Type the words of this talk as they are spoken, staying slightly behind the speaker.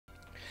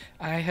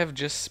I have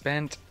just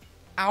spent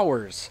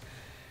hours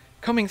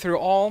combing through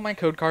all my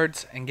code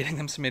cards and getting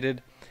them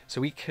submitted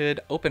so we could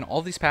open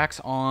all these packs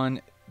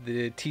on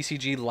the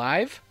TCG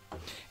live.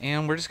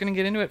 And we're just going to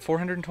get into it.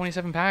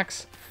 427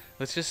 packs.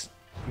 Let's just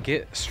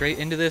get straight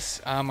into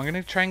this. I'm going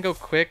to try and go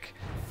quick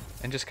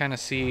and just kind of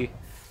see,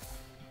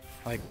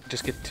 like,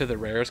 just get to the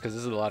rares because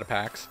this is a lot of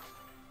packs.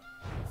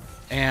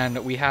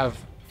 And we have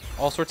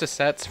all sorts of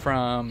sets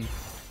from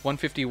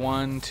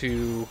 151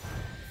 to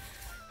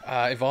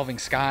Evolving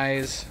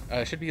Skies.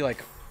 Should be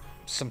like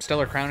some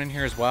Stellar Crown in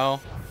here as well.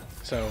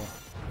 So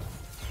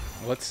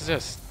let's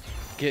just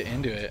get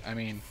into it. I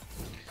mean,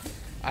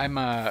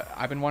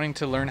 I've been wanting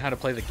to learn how to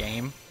play the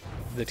game,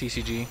 the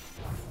TCG,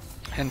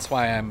 hence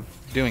why I'm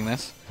doing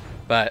this.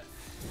 But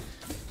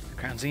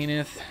Crown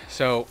Zenith.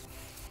 So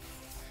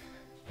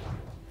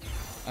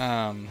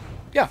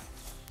yeah.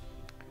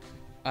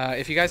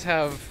 If you guys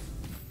have,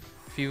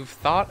 if you've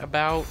thought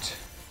about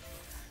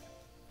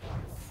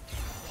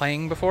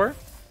playing before,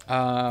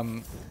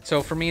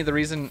 so for me, the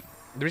reason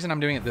I'm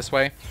doing it this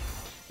way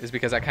is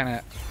because I've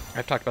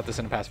talked about this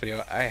in a past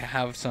video. I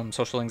have some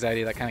social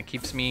anxiety that kind of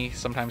keeps me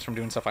sometimes from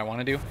doing stuff I want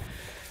to do,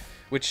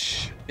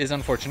 which is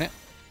unfortunate.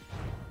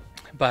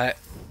 But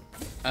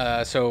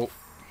so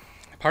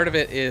part of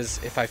it is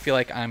if I feel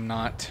like I'm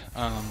not,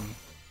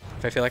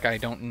 if I feel like I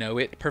don't know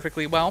it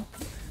perfectly well.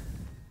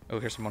 Oh,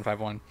 here's some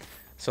 151.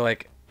 So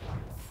like,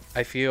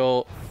 I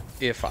feel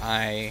if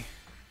I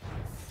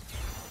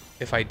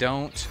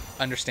don't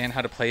understand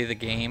how to play the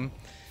game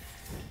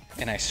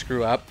and I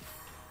screw up,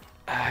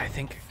 I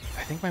think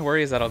my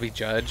worry is that I'll be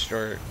judged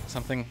or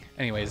something.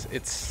 Anyways,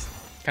 it's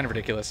kind of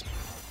ridiculous.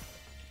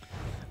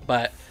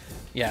 But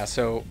yeah,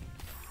 so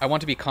I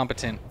want to be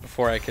competent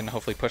before I can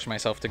hopefully push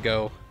myself to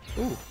go.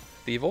 Ooh,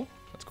 Thievel,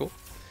 that's cool.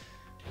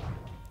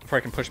 Before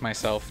I can push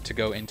myself to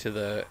go into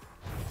the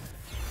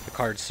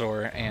card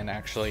store and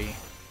actually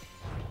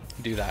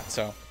do that.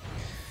 So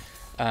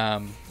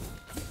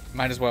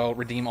might as well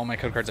redeem all my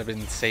code cards. I've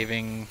been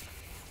saving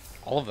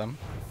all of them.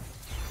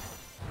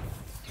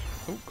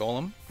 Ooh,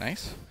 Golem,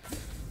 nice.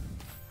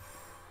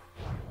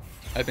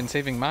 I've been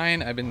saving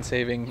mine. I've been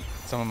saving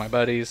some of my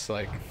buddies.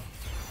 Like,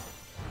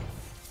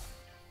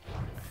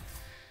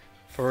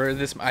 for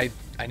this, I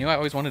knew I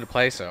always wanted to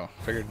play, so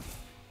figured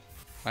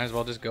might as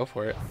well just go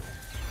for it.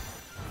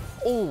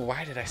 Oh,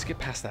 why did I skip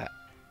past that?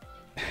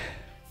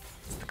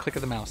 It's the click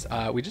of the mouse.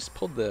 We just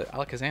pulled the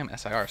Alakazam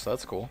SIR, so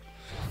that's cool.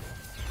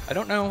 I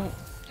don't know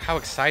how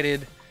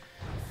excited...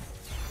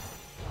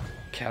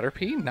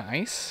 Caterpie,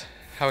 nice.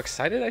 How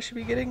excited I should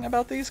be getting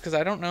about these, because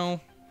I don't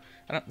know.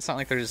 It's not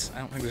like I don't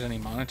think there's any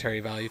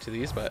monetary value to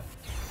these, but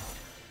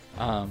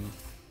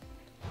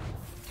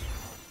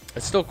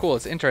it's still cool.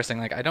 It's interesting.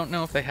 Like, I don't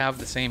know if they have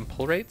the same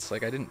pull rates.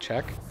 Like, I didn't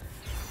check.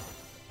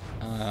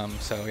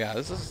 So yeah,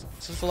 this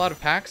is a lot of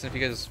packs. And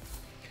if you guys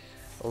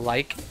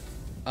like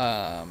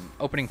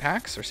opening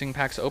packs or seeing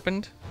packs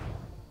opened,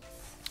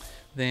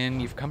 then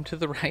you've come to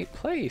the right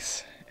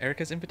place.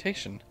 Erica's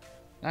Invitation,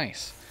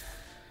 nice.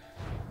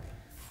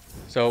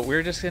 So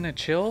we're just gonna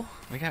chill.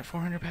 We got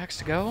 400 packs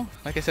to go.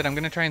 Like I said, I'm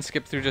gonna try and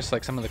skip through just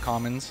like some of the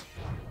commons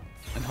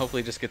and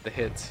hopefully just get the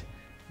hits.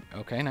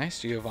 Okay,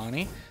 nice,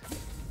 Giovanni.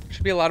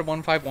 Should be a lot of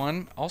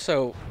 151.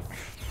 Also,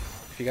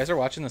 if you guys are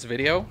watching this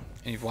video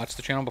and you've watched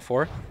the channel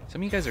before,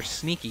 some of you guys are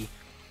sneaky.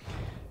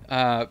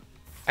 I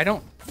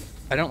don't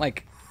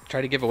like try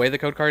to give away the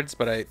code cards,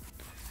 but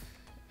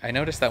I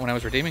noticed that when I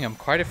was redeeming them,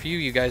 quite a few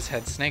of you guys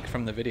had snaked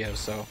from the videos,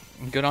 so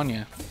good on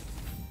you.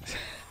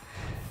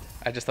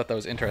 I just thought that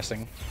was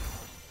interesting.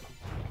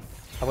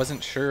 I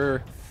wasn't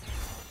sure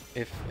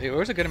if it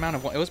was a good amount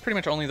of, it was pretty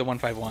much only the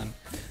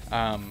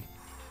 151.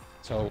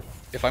 So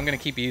if I'm gonna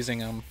keep using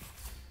them,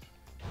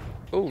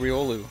 oh,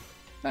 Riolu,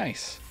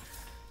 nice.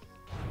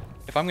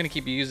 If I'm gonna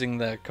keep using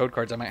the code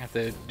cards, I might have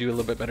to do a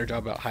little bit better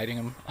job about hiding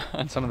them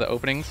on some of the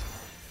openings.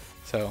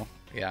 So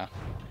yeah,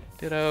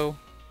 Ditto,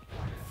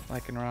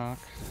 Lycanroc,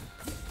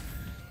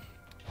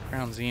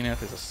 Crown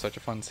Zenith is such a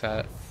fun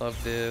set. Love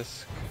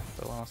Disc,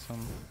 so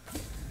awesome.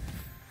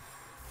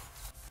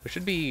 There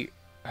should be,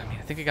 I mean,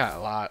 I think I got a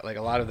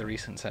lot of the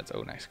recent sets.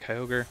 Oh, nice,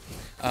 Kyogre.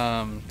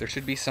 There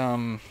should be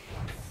some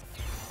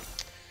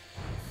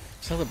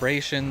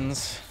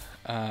celebrations,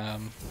 a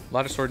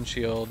lot of Sword and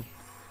Shield.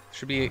 There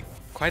should be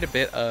quite a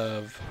bit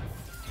of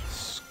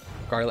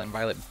Scarlet and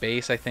Violet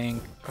base, I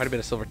think. Quite a bit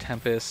of Silver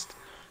Tempest.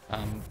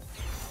 I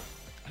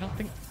don't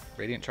think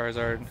Radiant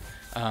Charizard.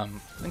 I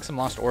think some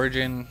Lost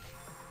Origin.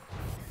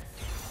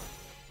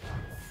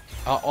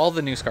 All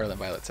the new Scarlet and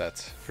Violet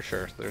sets, for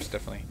sure. There's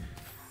definitely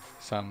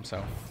some, so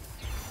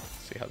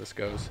let's see how this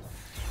goes.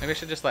 Maybe I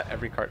should just let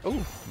every card...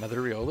 Oh, another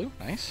Riolu,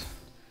 nice.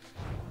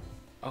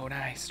 Oh,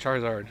 nice,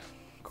 Charizard.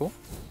 Cool,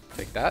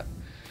 take that.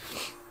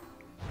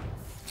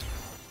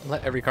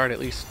 Let every card at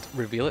least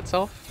reveal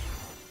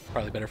itself.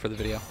 Probably better for the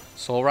video.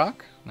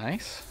 Solrock,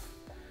 nice.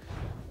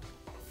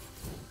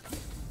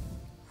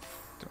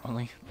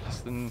 Only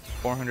less than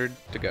 400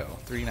 to go,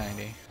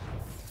 390.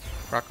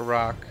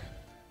 Rock-a-Rock,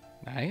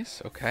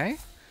 nice, okay.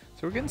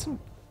 So we're getting some,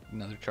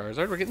 another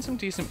Charizard, we're getting some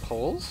decent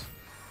pulls.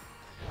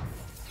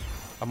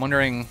 I'm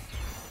wondering,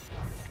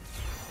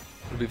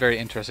 it'll be very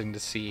interesting to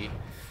see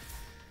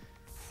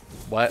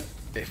what,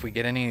 if we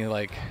get any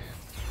like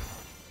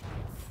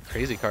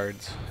crazy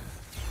cards,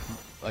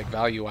 like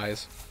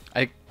value-wise.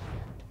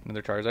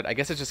 Another Charizard. I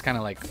guess it's just kind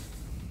of like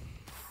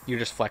you're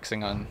just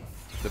flexing on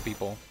the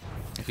people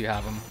if you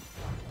have them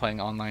playing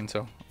online.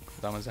 So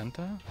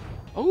Zamazenta.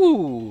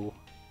 Ooh,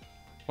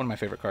 one of my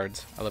favorite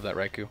cards. I love that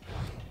Raikou.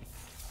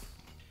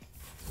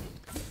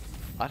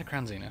 A lot of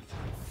Crown Zenith.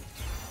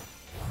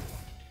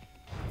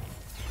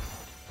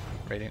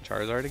 Radiant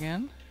Charizard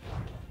again.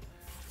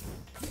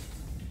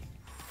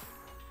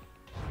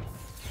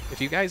 If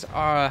you guys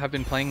have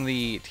been playing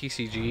the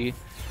TCG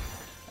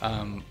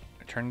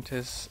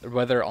Eternatus,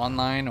 whether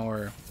online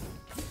or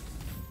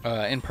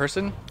in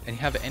person, and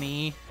you have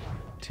any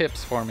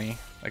tips for me,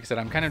 like I said,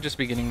 I'm kind of just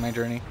beginning my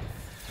journey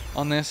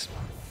on this.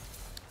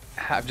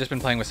 I've just been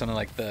playing with some of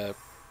like the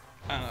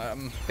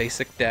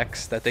basic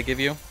decks that they give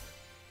you.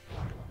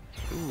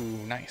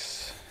 Ooh,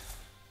 nice.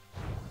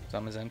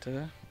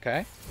 Zamazenta.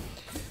 Okay.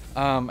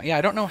 Yeah,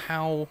 I don't know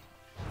how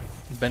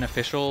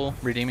beneficial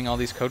redeeming all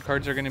these code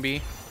cards are going to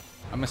be.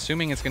 I'm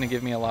assuming it's going to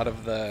give me a lot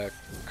of the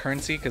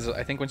currency, because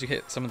I think once you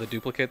hit some of the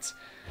duplicates,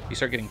 you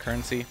start getting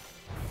currency.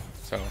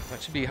 So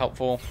that should be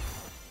helpful.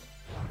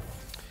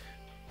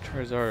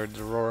 Charizard,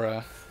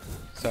 Aurora.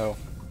 So,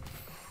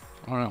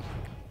 I don't know.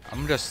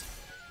 I'm just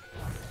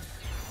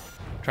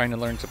trying to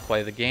learn to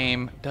play the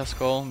game.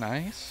 Duskull,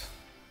 nice.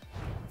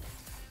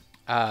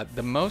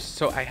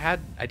 So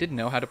I did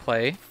know how to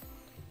play,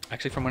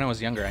 actually, from when I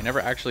was younger. I never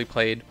actually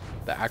played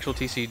the actual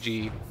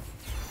TCG,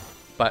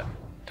 but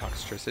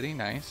Toxtricity,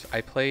 nice.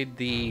 I played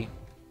there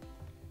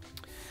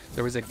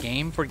was a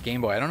game for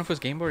Game Boy. I don't know if it was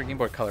Game Boy or Game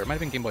Boy Color. It might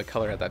have been Game Boy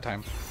Color at that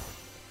time.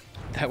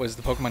 That was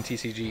the Pokemon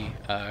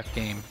TCG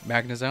game.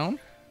 Magnezone,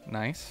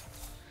 nice.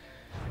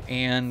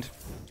 And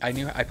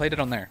I played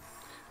it on there.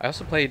 I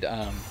also played,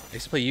 I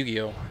used to play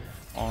Yu-Gi-Oh!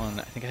 On,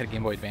 I think I had a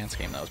Game Boy Advance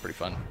game. That was pretty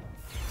fun.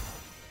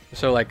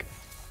 So, like,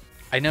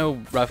 I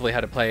know roughly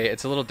how to play.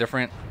 It's a little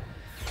different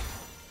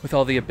with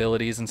all the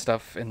abilities and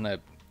stuff and the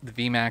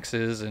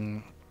VMAXs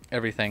and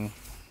everything.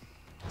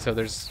 So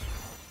there's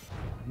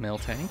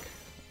Miltank.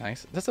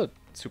 Nice. That's a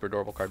super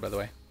adorable card, by the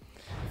way.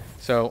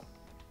 So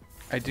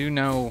I do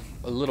know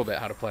a little bit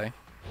how to play.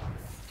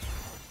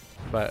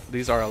 But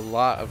these are a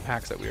lot of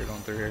packs that we are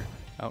going through here.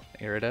 Oh,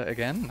 Irida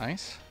again.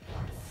 Nice.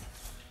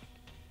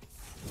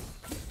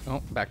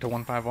 Oh, back to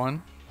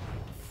 151.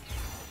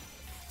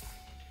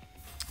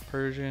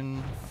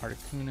 Persian,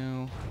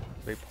 Articuno,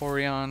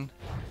 Vaporeon,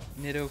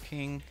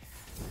 Nidoking.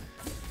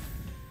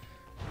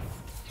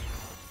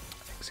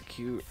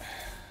 Execute.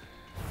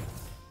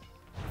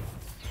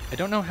 I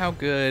don't know how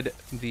good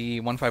the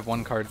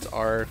 151 cards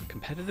are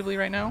competitively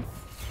right now.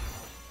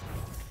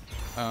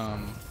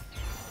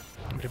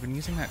 But I've been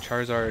using that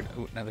Charizard.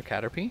 Ooh, another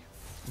Caterpie.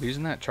 I've been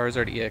using that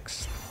Charizard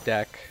EX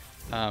deck.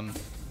 One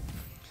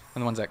of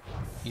the ones that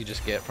you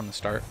just get from the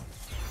start.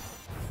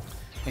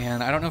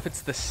 And I don't know if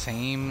it's the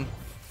same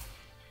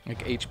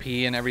like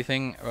HP and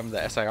everything from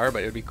the SIR,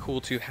 but it would be cool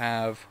to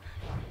have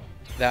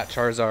that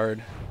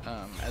Charizard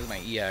as my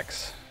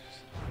EX.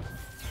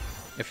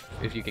 If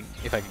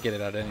I could get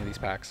it out of any of these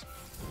packs.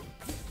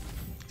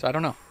 So I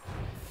don't know.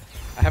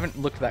 I haven't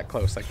looked that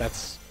close. Like,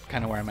 that's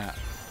kind of where I'm at.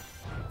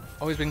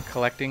 Always been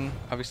collecting,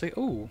 obviously.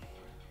 Ooh,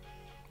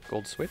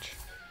 Gold Switch.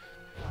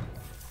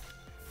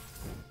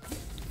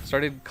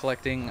 Started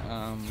collecting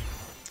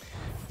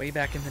way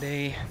back in the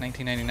day,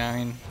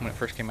 1999, when it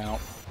first came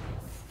out.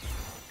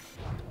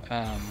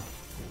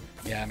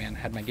 Yeah, man,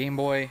 had my Game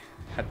Boy,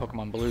 had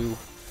Pokemon Blue.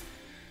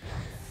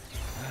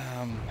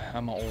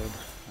 I'm old.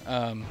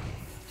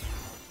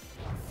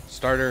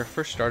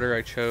 First starter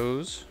I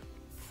chose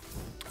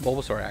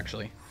Bulbasaur,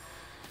 actually.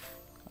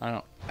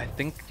 I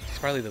think he's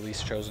probably the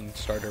least chosen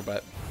starter,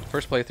 but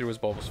first playthrough was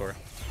Bulbasaur.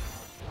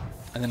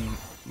 And then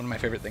one of my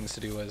favorite things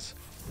to do was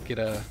get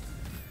a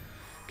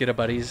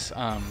buddy's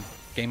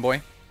Game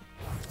Boy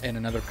and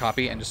another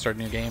copy and just start a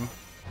new game.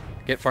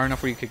 Get far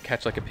enough where you could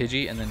catch like a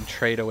Pidgey and then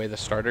trade away the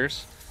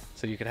starters,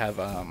 so you could have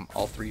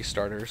all 3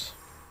 starters,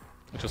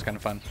 which was kind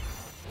of fun.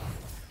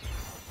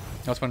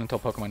 That was fun until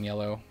Pokemon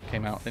Yellow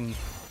came out. Then you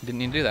didn't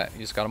need to do that. You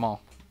just got them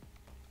all.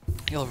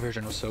 Yellow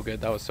version was so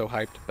good. That was so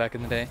hyped back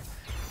in the day.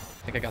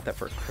 I think I got that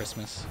for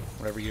Christmas,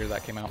 whatever year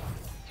that came out.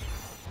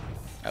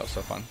 That was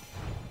so fun.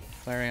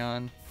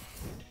 Flareon.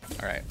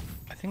 Alright.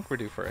 I think we're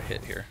due for a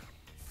hit here.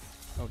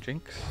 Oh,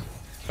 Jinx.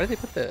 Why did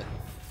they put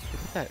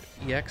that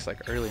EX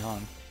like early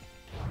on?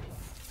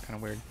 Kind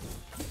of weird.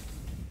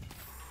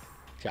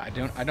 Yeah,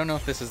 I don't know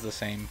if this is the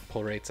same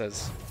pull rates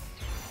as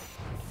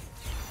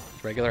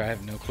regular. I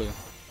have no clue.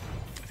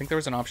 I think there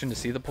was an option to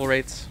see the pull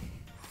rates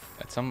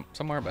at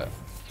somewhere, but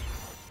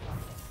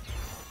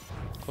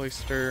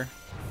Cloyster.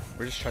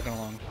 We're just chugging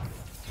along.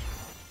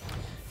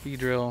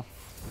 Beedrill.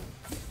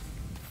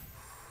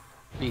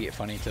 Be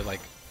funny to like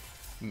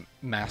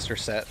master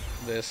set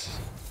this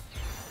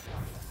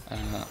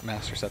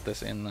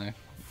in the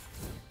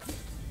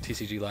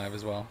TCG Live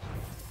as well.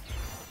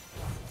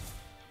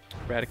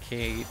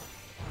 Eradicate,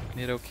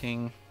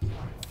 Nidoking,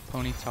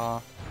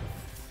 Ponyta,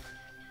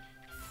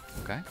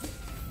 Okay.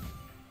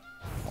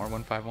 More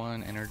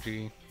 151,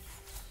 Energy,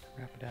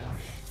 Rapidash,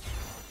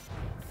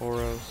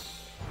 Tauros,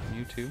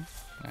 Mewtwo.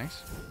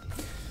 Nice.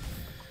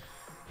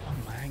 Oh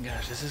my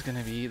gosh,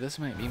 this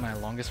might be my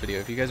longest video.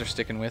 If you guys are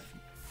sticking with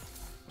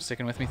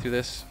me through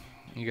this,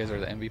 you guys are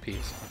the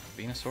MVPs.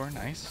 Venusaur,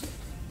 nice.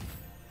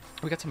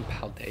 We got some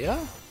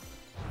Paldea.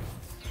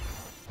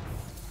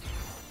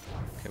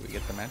 Okay, we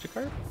get the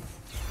Magikarp.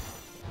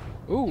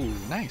 Ooh,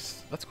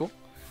 nice. That's cool.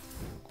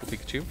 Cool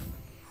Pikachu.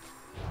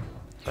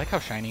 I like how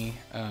shiny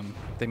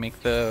they make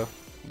the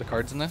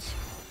cards in this.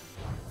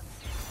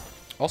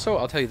 Also,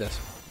 I'll tell you this.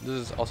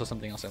 This is also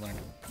something else I learned.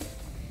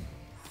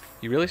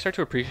 You really start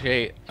to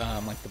appreciate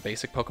like the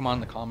basic Pokemon,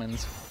 the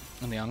commons,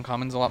 and the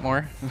uncommons a lot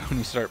more when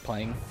you start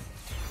playing.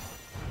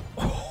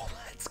 Oh,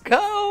 let's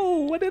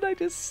go! What did I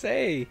just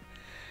say?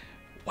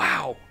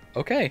 Wow.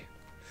 Okay.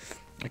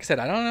 Like I said,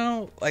 I don't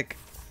know like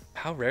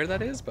how rare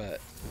that is,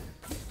 but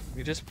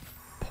we just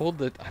pulled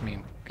the. I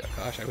mean,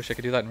 gosh, I wish I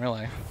could do that in real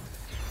life.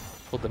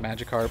 Pulled the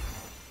Magikarp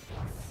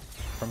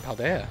from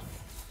Paldea.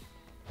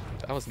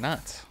 That was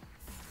nuts.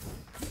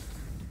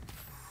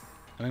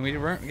 I mean, we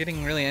weren't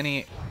getting really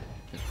any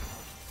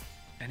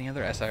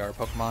other SIR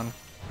Pokemon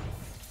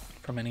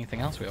from anything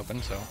else we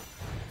opened, so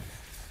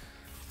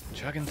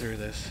chugging through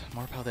this.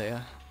 More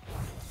Paldea.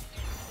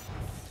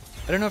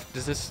 I don't know if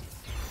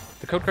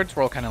the code cards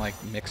were all kind of like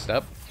mixed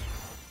up.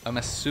 I'm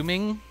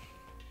assuming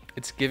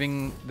it's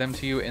giving them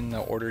to you in the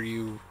order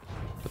you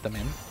put them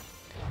in.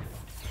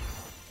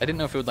 I didn't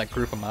know if it would like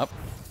group them up,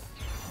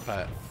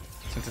 but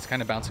since it's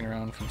kind of bouncing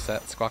around from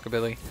set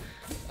Squawkabilly,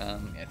 yeah,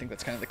 I think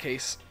that's kind of the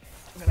case.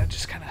 I'm gonna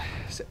just kind of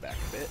sit back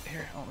a bit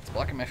here. Oh, it's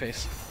blocking my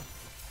face.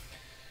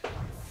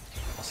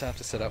 Also have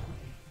to sit up.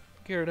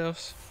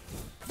 Gyarados.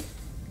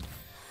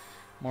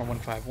 More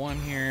 151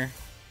 here.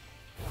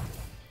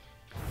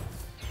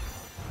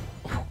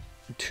 Ooh,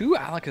 2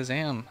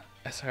 Alakazam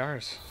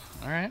SIRs.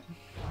 All right.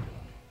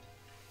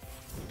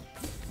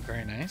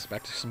 Very nice.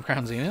 Back to some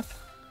Crown Zenith.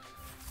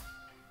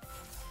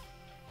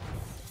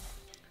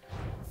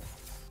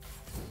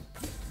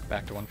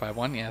 Back to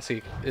 151. Yeah,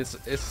 see,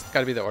 it's got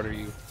to be the order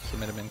you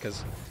submit them in,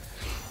 because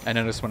I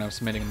noticed when I was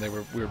submitting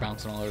them, we were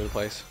bouncing all over the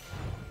place.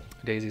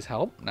 Daisy's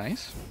Help,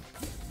 nice.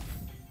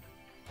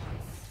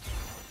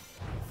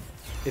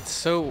 It's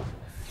so,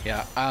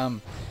 yeah.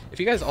 If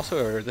you guys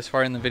also are this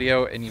far in the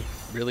video and you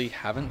really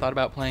haven't thought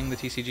about playing the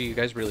TCG, you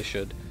guys really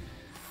should.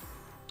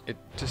 It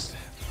just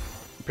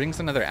brings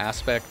another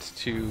aspect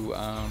to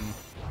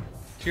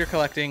your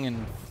collecting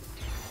and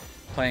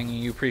playing.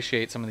 You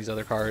appreciate some of these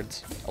other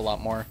cards a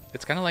lot more.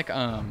 It's kind of like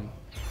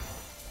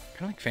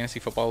fantasy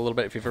football a little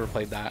bit, if you've ever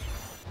played that.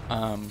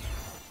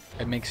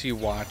 It makes you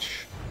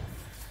watch,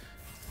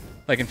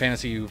 like in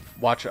fantasy, you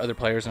watch other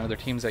players and other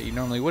teams that you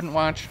normally wouldn't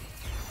watch,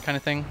 kind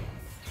of thing.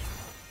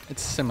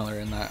 It's similar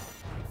in that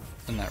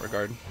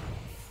regard.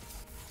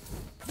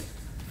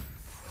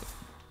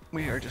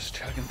 We are just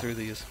chugging through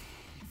these.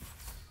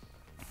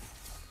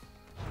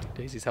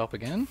 Daisy's Help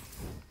again.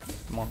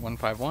 More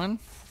 151.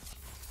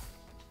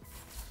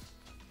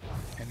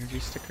 Energy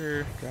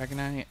Sticker,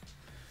 Dragonite,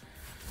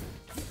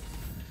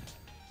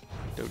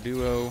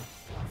 Doduo,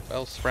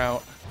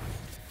 Bellsprout.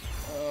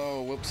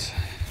 Oh, whoops.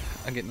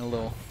 I'm getting a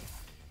little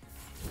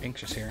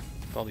anxious here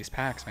with all these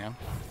packs, man.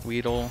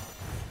 Weedle,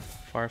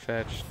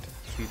 Farfetch'd,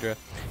 Seadra.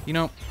 You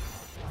know,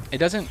 it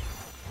doesn't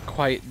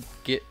quite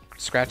get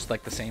scratched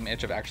like the same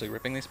itch of actually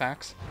ripping these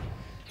packs,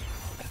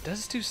 but it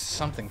does do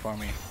something for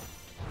me.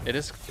 It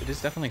is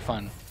definitely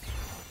fun.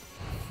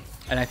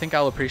 And I think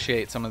I'll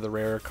appreciate some of the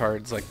rarer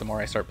cards like the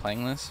more I start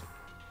playing this.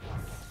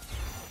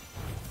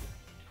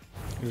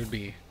 It would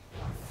be,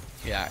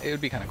 yeah, it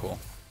would be kind of cool.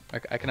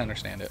 I can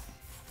understand it.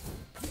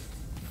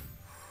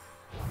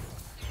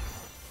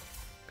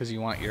 Because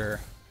you want your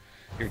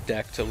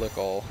deck to look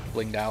all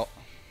blinged out.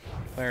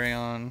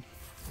 Flareon.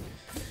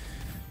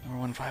 Number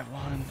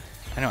 151.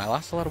 I know, I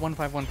lost a lot of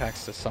 151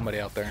 packs to somebody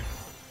out there.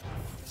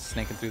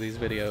 Snaking through these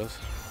videos.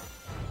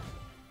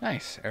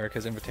 Nice.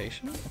 Erica's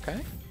Invitation. Okay.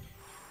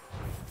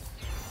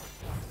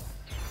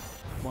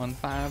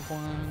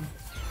 151.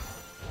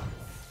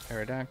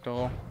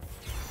 Aerodactyl.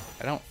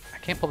 I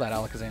can't pull that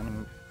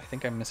Alakazam. I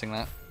think I'm missing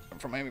that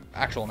from my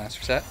actual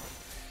master set.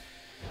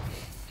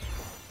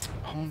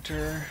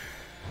 Haunter.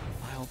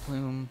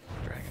 Vileplume.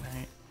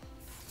 Dragonite.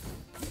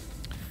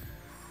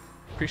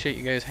 Appreciate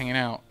you guys hanging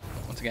out.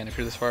 Once again, if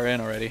you're this far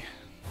in already.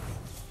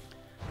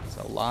 It's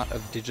a lot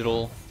of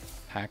digital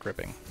pack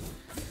ripping.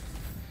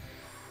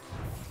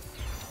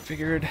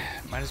 Figured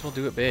might as well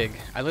do it big.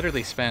 I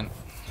literally spent,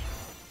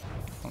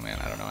 oh man,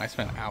 I don't know, I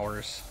spent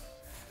hours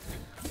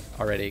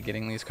already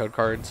getting these code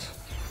cards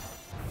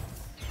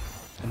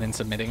and then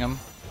submitting them,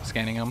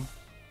 scanning them.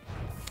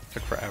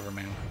 Took forever,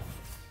 man.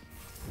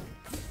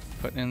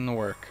 Putting in the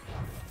work.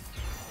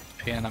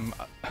 Again, I'm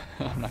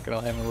not gonna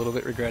lie, I'm a little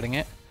bit regretting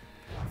it,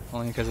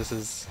 only because this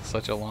is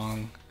such a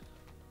long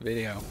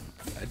video.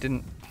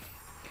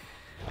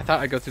 I thought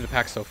I'd go through the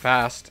pack so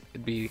fast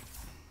it'd be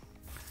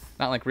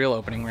not like real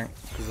opening, right?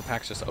 Because the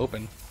pack's just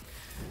open.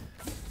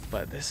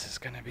 But this is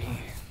gonna be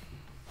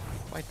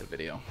quite the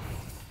video.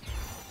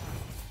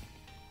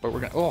 But we're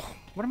gonna... Oh,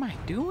 what am I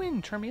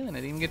doing? Charmeleon. I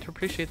didn't even get to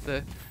appreciate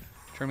the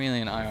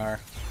Charmeleon IR.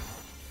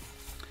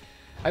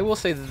 I will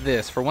say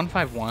this. For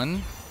 151, I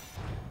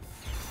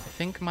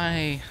think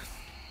my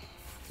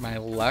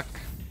luck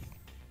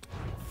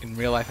in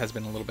real life has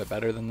been a little bit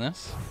better than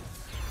this.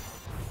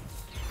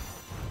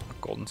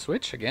 Golden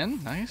Switch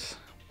again. Nice.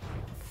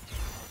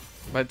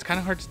 But it's kind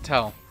of hard to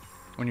tell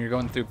when you're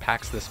going through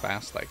packs this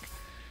fast. Like,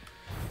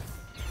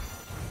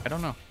 I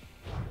don't know.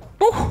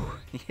 Woo!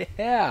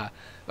 Yeah!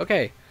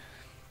 Okay.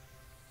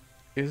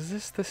 Is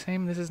this the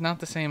same? This is not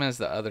the same as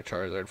the other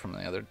Charizard from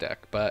the other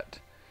deck, but...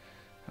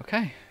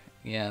 Okay.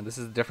 Yeah, this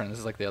is different. This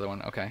is like the other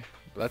one. Okay.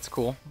 That's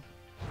cool.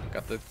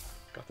 Got the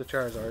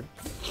Charizard.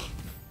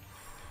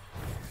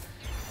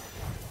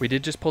 We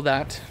did just pull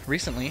that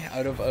recently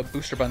out of a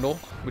booster bundle,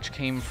 which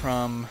came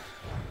from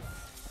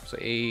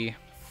a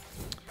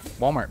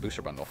Walmart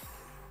booster bundle.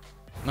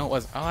 No, it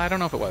was. Oh, I don't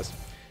know if it was.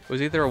 It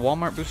was either a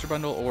Walmart booster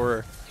bundle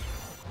or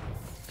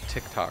a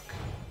TikTok.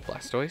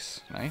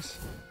 Blastoise. Nice.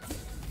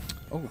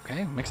 Oh,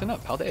 okay. Mixing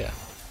up. Paldea.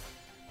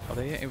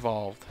 Paldea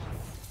evolved.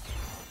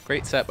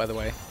 Great set, by the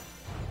way.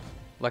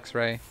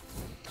 Luxray.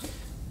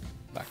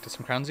 Back to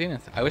some Crown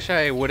Zenith. I wish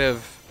I would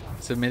have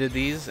submitted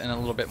these in a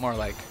little bit more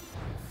like...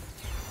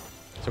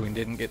 So we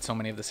didn't get so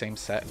many of the same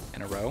set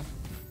in a row.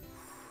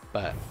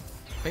 But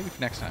maybe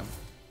for next time.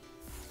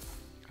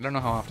 I don't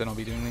know how often I'll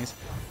be doing these.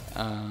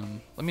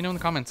 Let me know in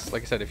the comments,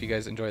 like I said, if you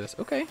guys enjoy this.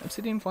 Okay,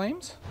 Obsidian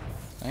Flames.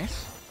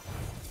 Nice.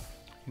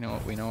 You know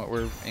what, we know what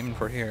we're aiming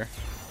for here.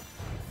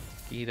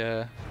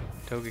 Ida,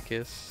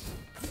 Togekiss,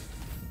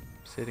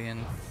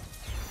 Obsidian,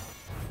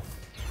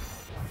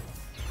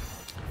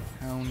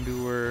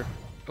 Houndour.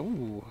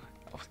 Ooh,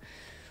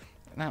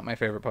 not my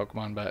favorite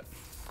Pokemon, but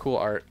cool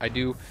art.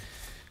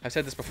 I've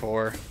said this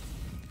before,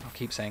 I'll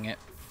keep saying it.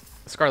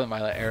 The Scarlet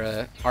Violet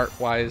era,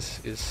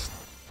 art-wise, is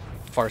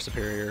far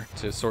superior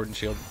to Sword and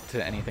Shield,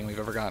 to anything we've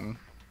ever gotten.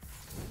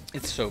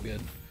 It's so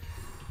good.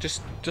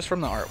 Just from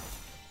the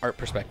art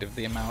perspective,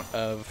 the amount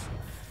of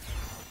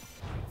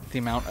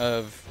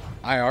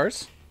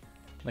IRs,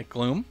 like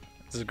Gloom,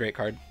 this is a great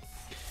card.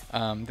 The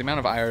amount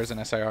of IRs and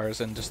SIRs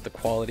and just the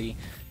quality,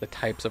 the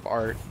types of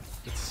art,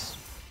 it's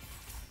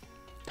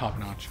top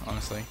notch,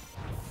 honestly.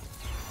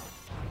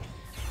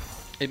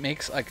 It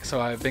makes, like,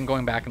 so I've been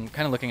going back and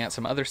kind of looking at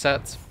some other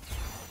sets,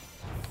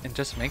 and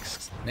just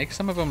makes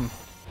some of them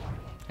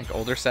like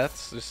older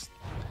sets. Just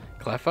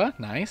Cleffa,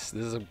 nice.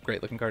 This is a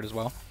great looking card as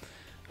well.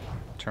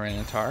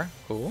 Tyranitar,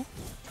 cool.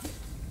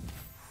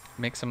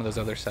 Make some of those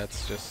other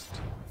sets just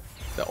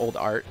the old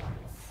art.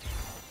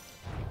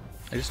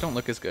 They just don't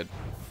look as good.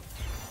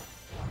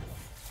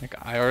 Like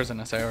IRs and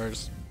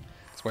SIRs,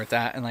 that's where it's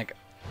at. And like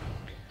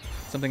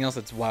something else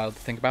that's wild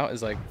to think about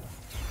is like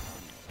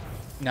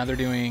now they're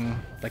doing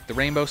like the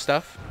rainbow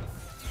stuff.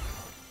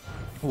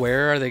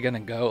 Where are they gonna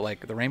go?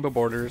 Like the rainbow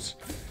borders,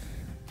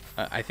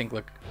 I think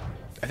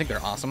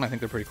they're awesome. I think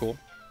they're pretty cool.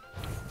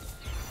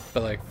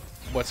 But like,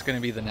 what's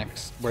gonna be the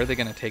next? Where are they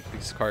gonna take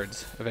these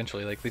cards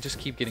eventually? Like they just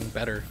keep getting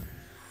better.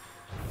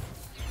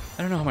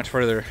 I don't know how much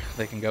further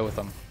they can go with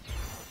them.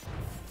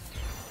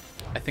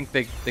 I think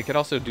they could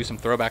also do some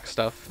throwback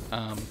stuff.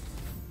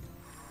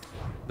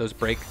 Those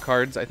break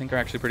cards I think are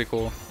actually pretty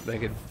cool. They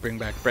could bring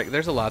back break.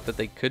 There's a lot that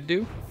they could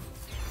do.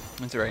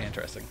 It's very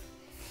interesting.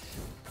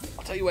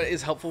 I'll tell you what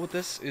is helpful with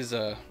this is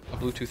a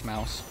Bluetooth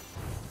mouse.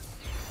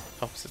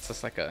 Helps. It's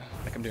just like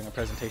I'm doing a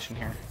presentation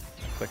here.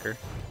 Clicker.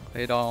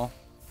 Claydol.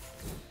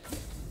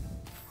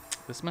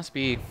 This must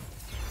be...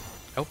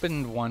 I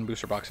opened one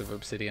booster box of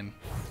Obsidian.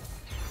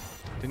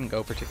 Didn't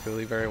go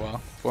particularly very well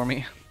for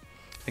me.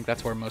 I think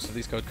that's where most of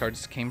these code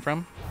cards came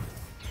from.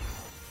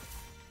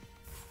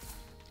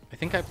 I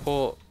think I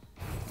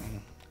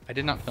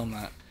did not film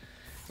that.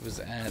 It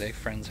was at a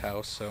friend's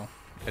house, so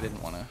I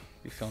didn't want to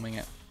be filming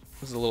it.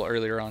 This is a little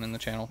earlier on in the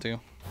channel too.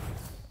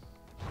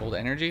 Gold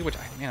Energy, which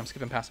man, I'm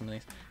skipping past some of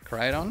these.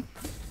 Koraidon.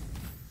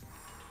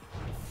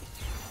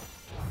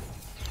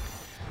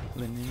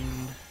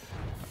 Linen,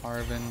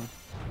 Arven,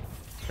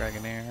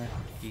 Dragonair,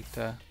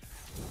 Ita.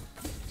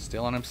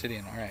 Still on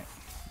Obsidian, alright.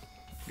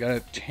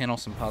 Gotta channel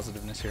some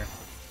positiveness here.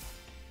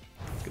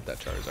 Let's get that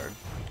Charizard.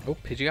 Oh,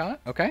 Pidgeot,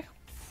 okay.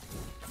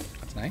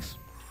 That's nice.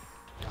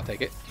 I'll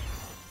take it.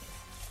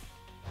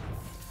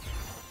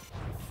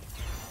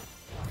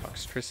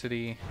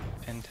 Toxtricity,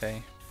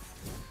 Entei.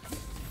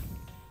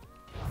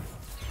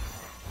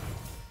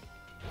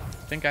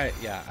 I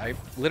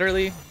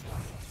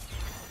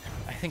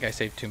think I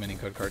saved too many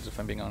code cards if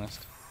I'm being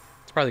honest.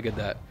 It's probably good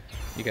that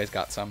you guys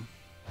got some.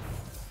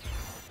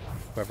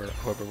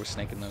 Whoever was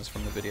snaking those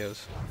from the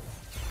videos.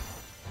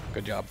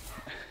 Good job.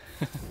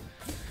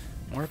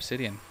 More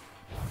Obsidian.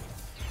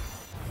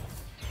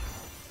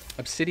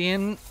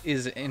 Obsidian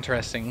is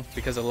interesting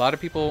because a lot of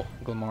people,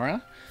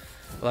 Glamora,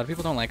 a lot of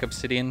people don't like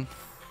Obsidian.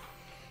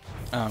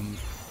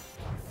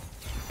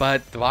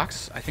 But the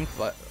box, I think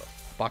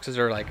boxes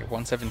are like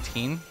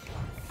 117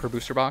 per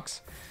booster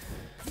box.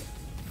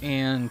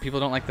 And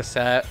people don't like the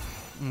set.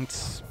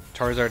 It's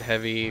Charizard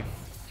heavy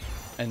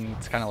and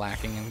it's kind of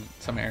lacking in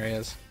some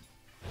areas.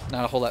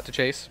 Not a whole lot to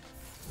chase.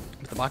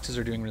 but the boxes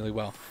are doing really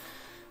well.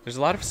 There's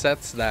a lot of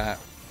sets that,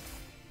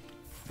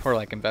 for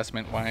like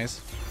investment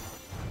wise,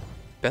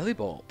 Belly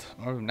Bolt.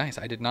 Oh, nice.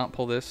 I did not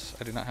pull this.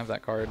 I did not have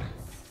that card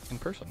in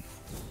person.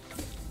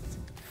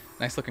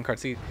 Nice looking card.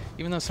 See,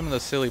 even though some of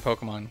those silly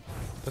Pokemon,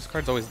 those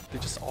cards always, they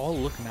just all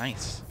look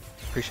nice.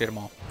 Appreciate them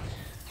all.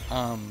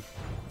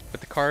 But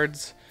the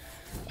cards,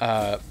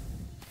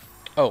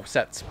 oh,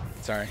 sets.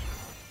 Sorry.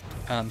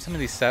 Some of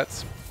these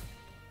sets,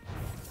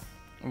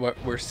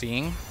 what we're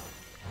seeing,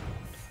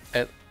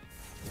 it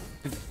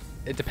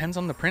depends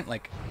on the print.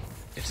 Like,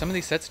 if some of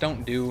these sets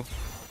don't do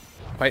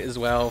quite as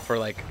well for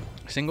like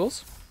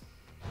singles,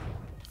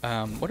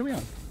 what are we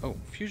on? Oh,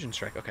 Fusion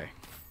Strike. Okay,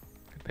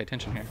 gotta pay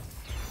attention here.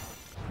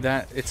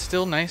 That it's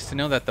still nice to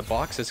know that the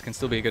boxes can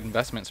still be a good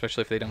investment,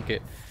 especially if they don't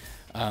get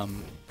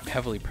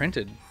heavily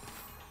printed.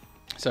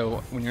 So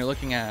when you're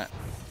looking at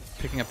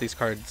picking up these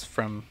cards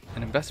from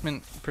an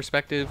investment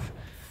perspective,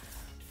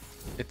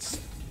 it's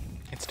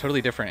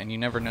totally different, and you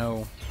never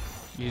know.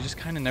 You just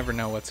kind of never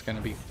know what's going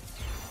to be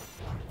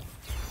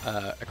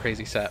a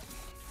crazy set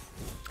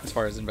as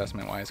far as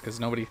investment wise, because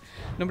nobody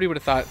would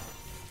have thought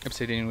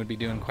Obsidian would be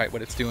doing quite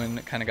what it's doing.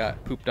 It kind of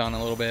got pooped on a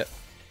little bit,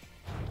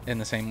 and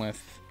the same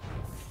with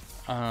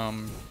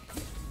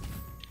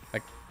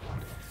like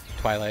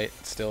Twilight.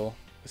 Still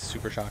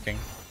super shocking.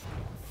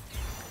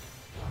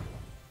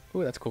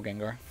 Ooh, that's cool,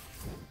 Gengar.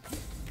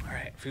 All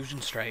right,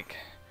 Fusion Strike.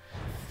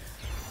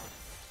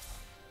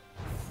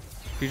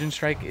 Fusion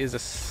Strike is a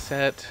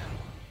set.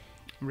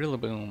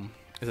 Rillaboom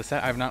is a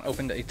set I've not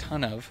opened a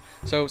ton of.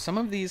 So some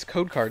of these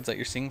code cards that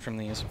you're seeing from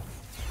these,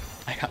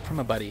 I got from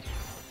a buddy,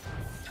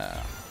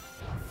 a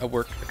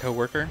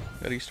co-worker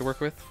that I used to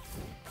work with,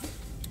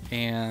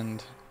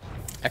 and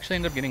actually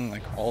ended up getting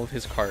like all of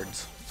his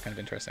cards. It's kind of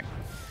interesting.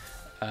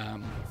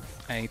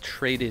 I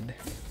traded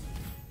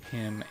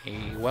him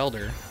a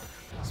welder,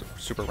 so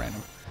super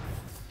random,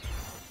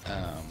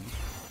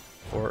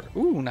 for,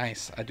 ooh,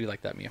 nice. I do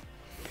like that Mew.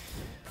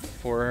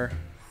 For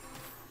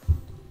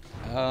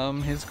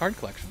his card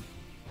collection.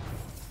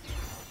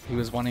 He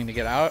was wanting to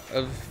get out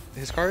of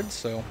his cards,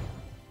 so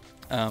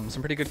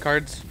some pretty good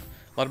cards,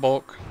 a lot of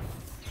bulk.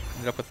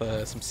 Ended up with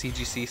some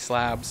CGC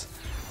slabs,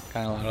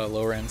 kind of a lot of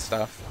lower end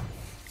stuff.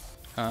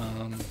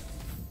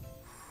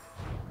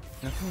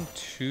 Nothing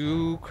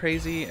too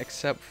crazy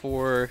except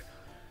for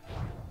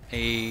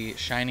a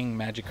Shining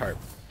Magikarp,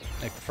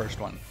 like the first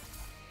one.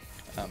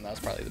 That was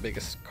probably the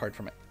biggest card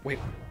from it. Wait,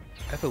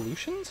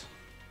 Evolutions?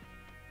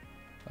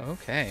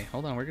 Okay,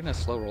 hold on, we're gonna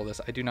slow roll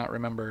this. I do not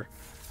remember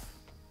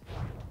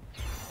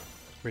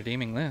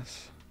redeeming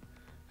this.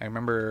 I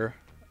remember,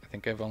 I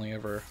think I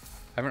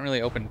haven't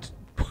really opened.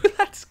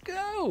 Let's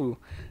go!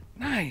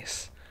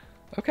 Nice!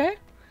 Okay.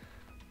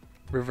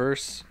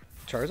 Reverse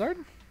Charizard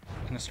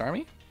and a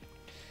Starmie.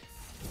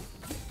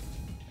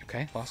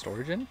 Okay, Lost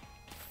Origin.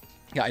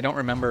 Yeah, I don't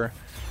remember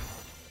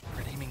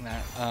redeeming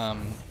that. I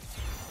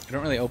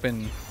don't really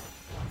open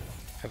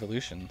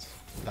Evolutions.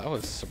 That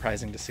was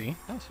surprising to see.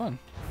 That was fun.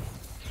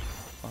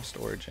 Lost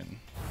Origin.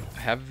 I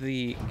have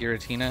the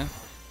Giratina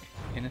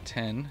in a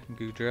 10.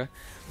 Gudra.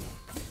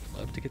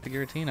 Love to get the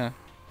Giratina.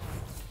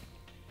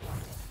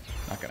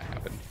 Not gonna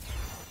happen.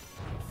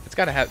 It's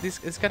gotta have these.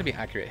 It's gotta be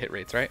accurate hit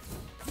rates, right?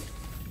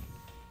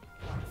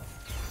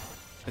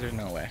 There's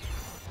no way.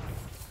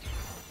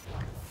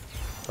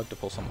 Love to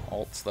pull some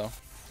alts though.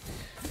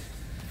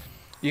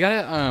 You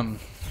gotta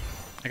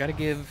I gotta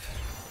give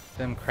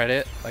them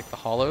credit, like the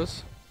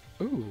holos.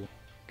 Ooh,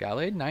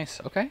 Gallade,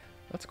 nice. Okay,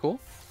 that's cool.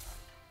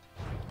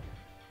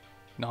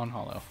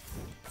 Non-holo.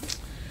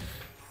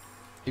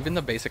 Even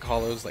the basic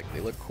holos, like, they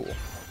look cool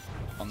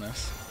on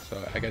this. So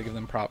I gotta give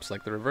them props.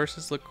 Like, the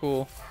reverses look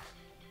cool.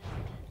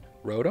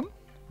 Rotom,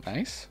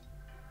 nice.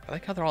 I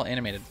like how they're all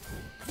animated.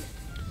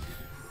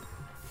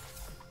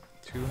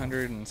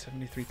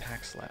 273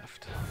 packs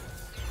left.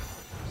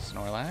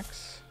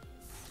 Snorlax.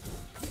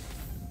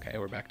 Okay,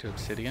 we're back to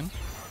Obsidian.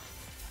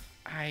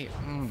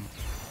 I'm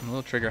a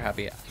little trigger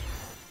happy.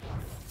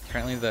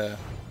 Apparently the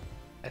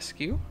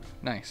SQ,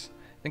 nice.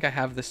 I think I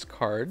have this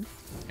card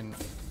in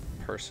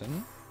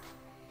person.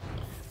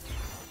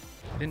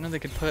 I didn't know they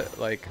could put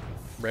like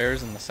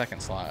rares in the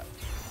second slot.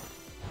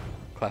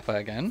 Cleffa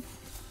again,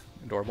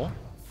 adorable.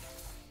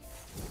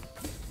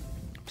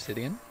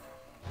 Obsidian.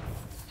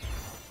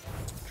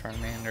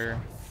 Charmander.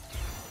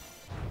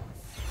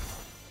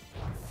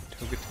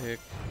 Togetic.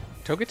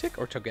 Togetic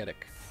or Togetic?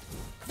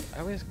 I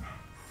always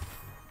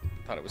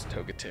thought it was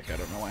Togetic. I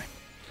don't know why.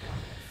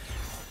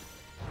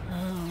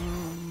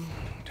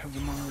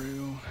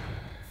 Togemaru.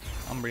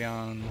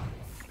 Umbreon.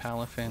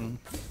 Palafin.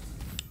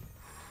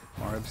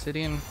 More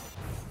Obsidian.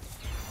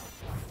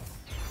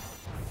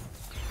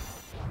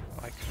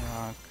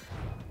 Lycanroc.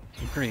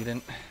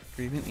 Greedent.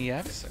 Greedent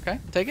EX. Okay,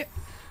 we'll take it.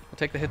 We'll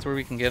take the hits where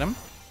we can get them.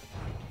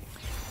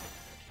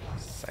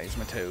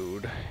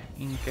 Seismitoad.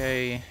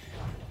 Inkay.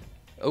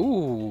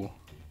 Ooh,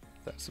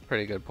 that's a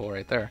pretty good pull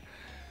right there.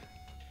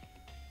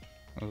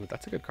 Ooh,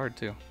 that's a good card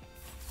too.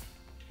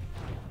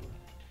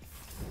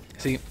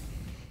 See,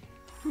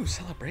 ooh,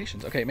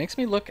 celebrations. Okay, it makes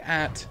me look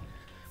at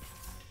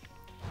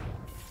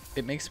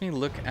it makes me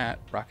look at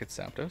Rocket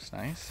Zapdos.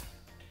 Nice.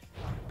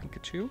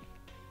 Pikachu.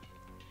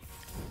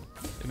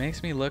 It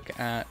makes me look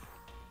at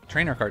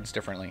trainer cards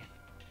differently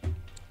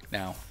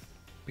now,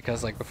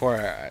 because like before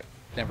I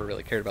never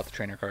really cared about the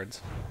trainer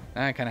cards.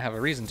 Now I kind of have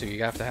a reason to.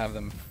 You have to have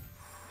them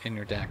in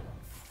your deck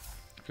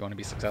if you want to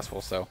be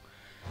successful. So,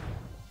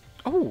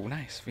 oh,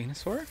 nice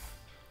Venusaur,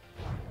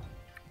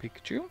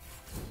 Pikachu.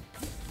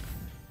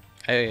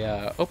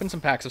 I opened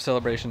some packs of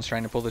celebrations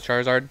trying to pull the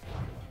Charizard.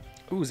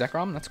 Ooh,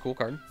 Zekrom, that's a cool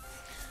card.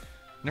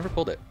 Never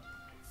pulled it.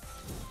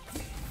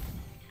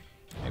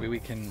 Maybe we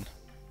can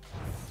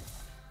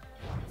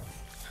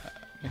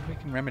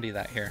remedy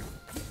that here.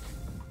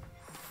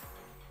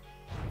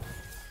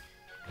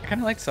 I kind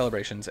of liked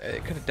celebrations.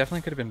 It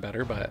definitely could have been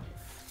better, but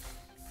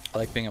I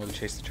like being able to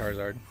chase the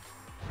Charizard.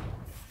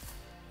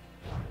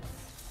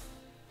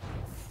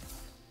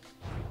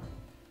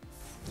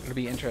 It'll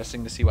be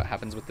interesting to see what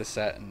happens with this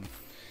set and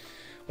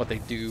what they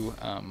do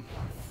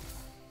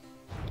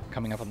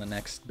coming up on the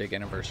next big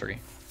anniversary.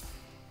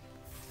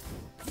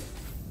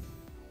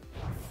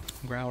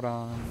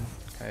 Groudon,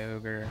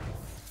 Kyogre,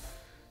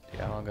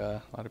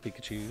 Dialga, a lot of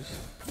Pikachus.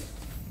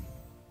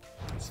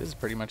 This is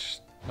pretty much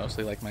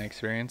mostly like my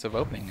experience of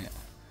opening it.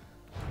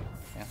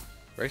 Yeah,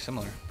 very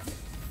similar.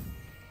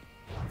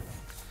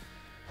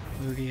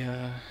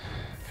 Lugia,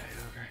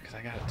 Kyogre, because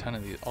I got a ton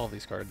of all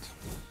these cards.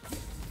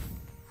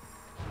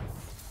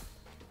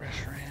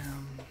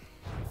 Reshiram,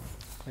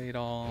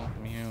 Claydol,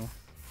 Mew.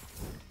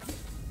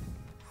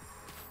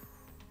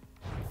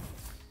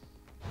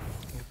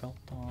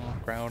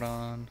 Yveltal,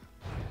 Groudon,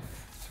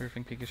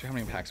 Surfing Pikachu. How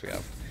many packs we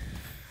have?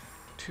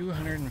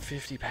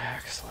 250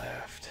 packs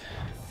left.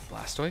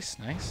 Blastoise,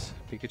 nice.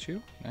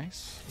 Pikachu,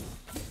 nice.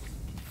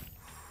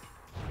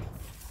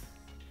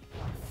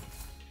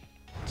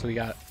 So we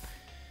got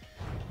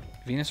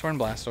Venusaur and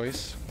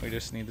Blastoise. We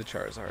just need the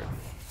Charizard.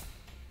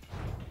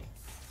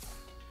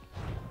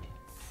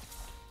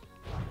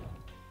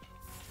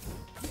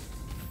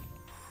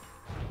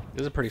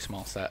 This is a pretty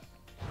small set.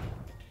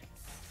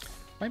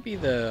 Might be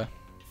the...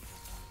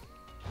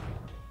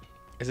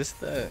 Is this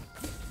the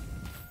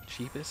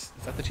cheapest?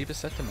 Is that the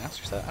cheapest set to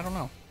master set? I don't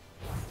know.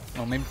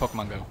 Oh, maybe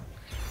Pokemon Go.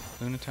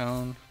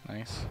 Lunatone,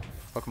 nice.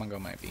 Pokemon Go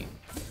might be.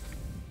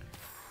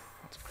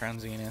 Lots of Crown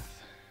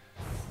Zenith.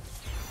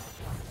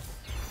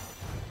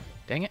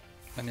 Dang it,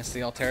 I missed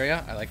the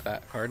Altaria. I like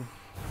that card.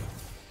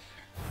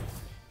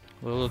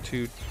 A little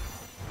too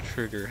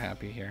trigger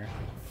happy here.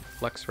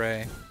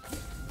 Luxray.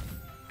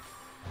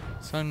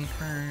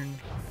 Sunkern,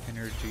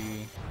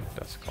 Energy,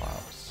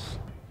 Dusclops.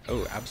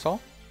 Oh, Absol.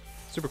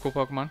 Super cool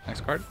Pokemon.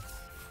 Nice card.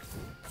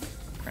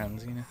 Crown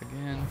Zenith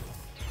again.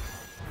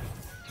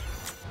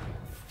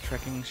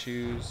 Trekking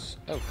shoes.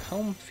 Oh,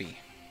 Comfy.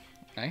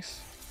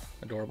 Nice.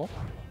 Adorable.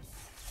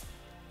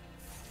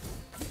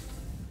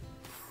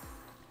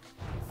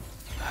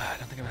 I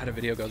don't think I've had a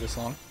video go this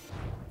long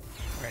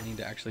where I need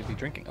to actually be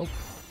drinking. Oh,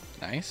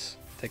 nice.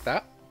 Take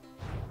that.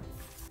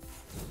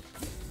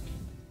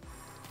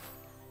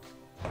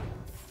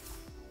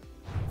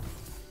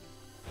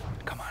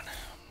 Come on.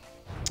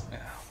 Yeah.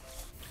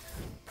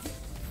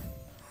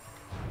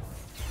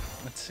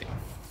 Let's see.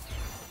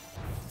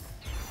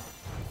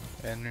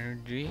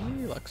 Energy,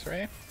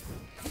 Luxray.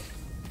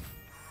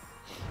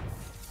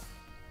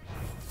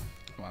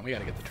 Come on, we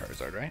gotta get the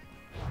Charizard, right?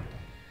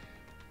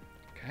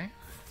 Okay.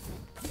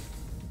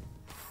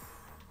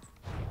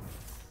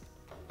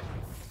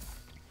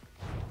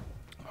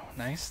 Oh,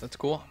 nice. That's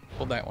cool.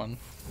 Pulled that one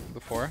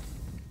before.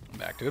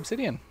 Back to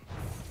Obsidian.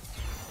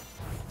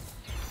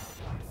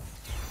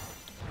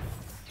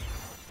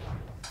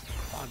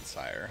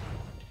 Clodsire.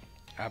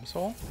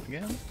 Absol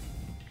again.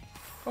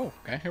 Oh,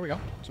 okay. Here we go.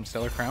 Some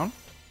Stellar Crown.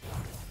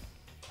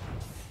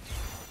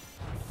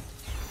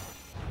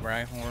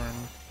 Rhyhorn.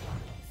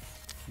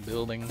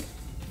 Building.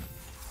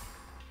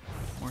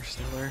 More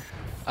Stellar.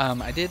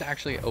 I did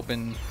actually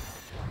open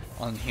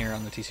on here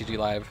on the TCG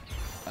Live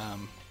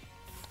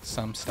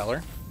some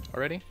Stellar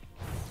already.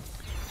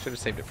 Should have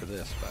saved it for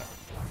this, but...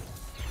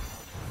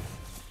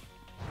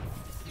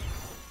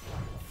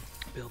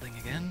 Building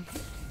again.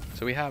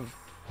 So we have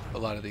a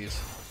lot of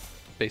these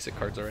basic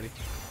cards already.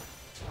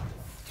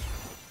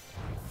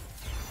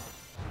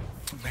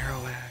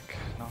 Marowak,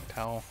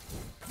 Noctowl.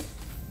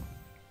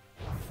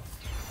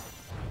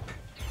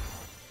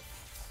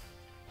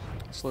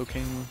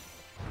 Slowking,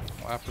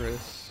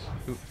 Lapras,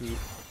 Hoot Hoot,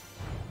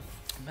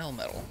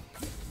 Melmetal.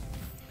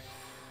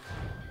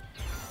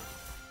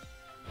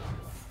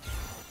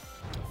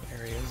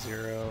 Area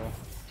Zero.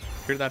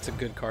 Here, that's a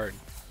good card.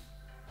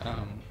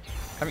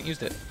 Haven't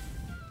used it,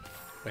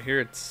 but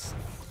here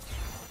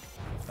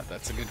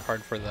that's a good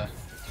card for the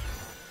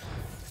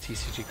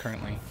TCG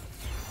currently.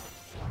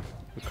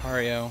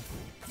 Lucario.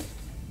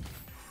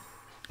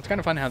 It's kind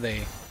of fun how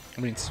they,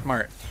 I mean, it's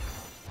smart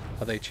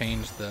how they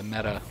changed the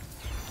meta.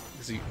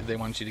 They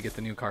want you to get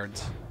the new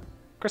cards.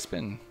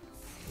 Crispin.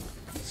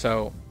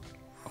 So,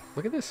 oh,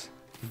 look at this.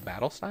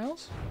 Battle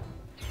Styles?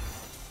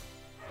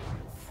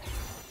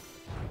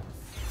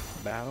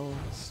 Battle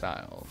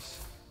Styles.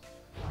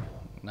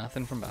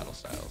 Nothing from Battle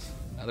Styles.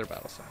 Another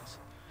Battle Styles.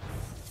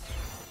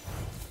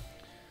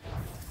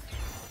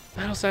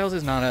 Battle Styles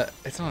is not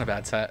a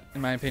bad set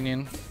in my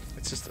opinion.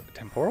 It's just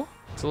temporal.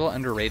 It's a little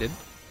underrated.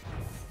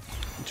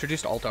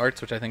 Introduced alt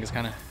arts, which I think is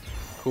kind of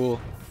cool.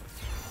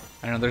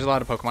 I don't know. There's a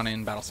lot of Pokemon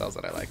in Battle Styles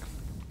that I like.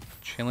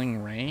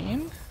 Chilling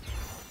Rain.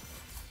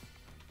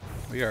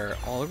 We are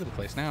all over the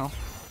place now.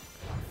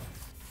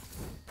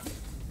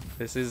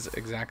 This is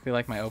exactly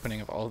like my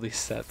opening of all these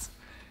sets.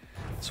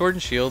 Sword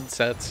and Shield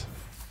sets.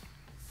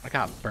 I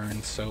got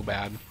burned so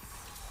bad.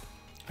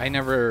 I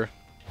never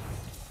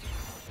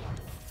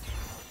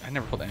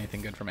pulled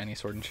anything good from any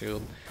Sword and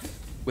Shield,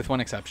 with one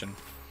exception.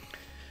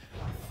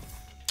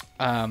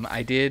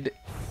 I did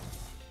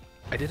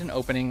an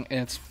opening, and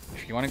it's,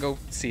 if you want to go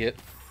see it,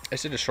 I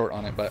just did a short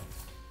on it, but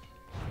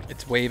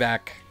it's way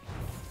back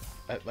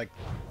at, like,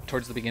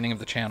 towards the beginning of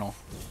the channel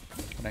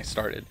when I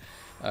started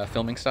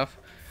filming stuff.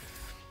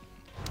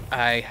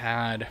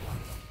 There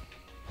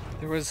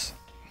was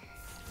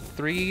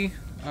 3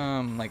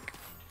 like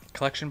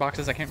collection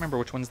boxes. I can't remember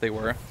which ones they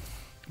were,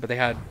 but they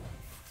had,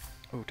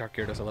 oh, Dark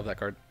Gyarados, I love that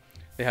card.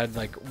 They had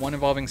like 1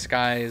 Evolving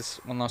Skies,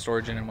 1 Lost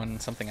Origin, and 1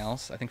 something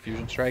else. I think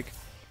Fusion Strike,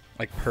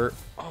 like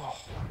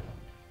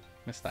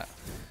missed that,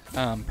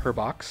 per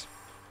box.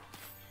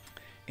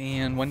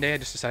 And one day I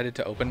just decided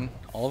to open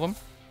all of them.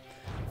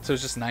 So it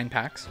was just 9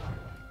 packs.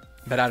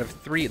 But out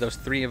of those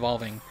 3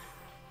 evolving,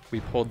 we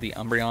pulled the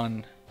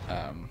Umbreon,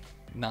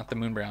 not the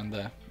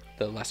Moonbreon,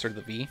 the lesser,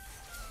 the V,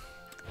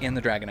 and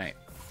the Dragonite.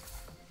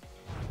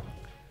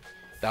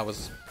 That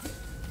was,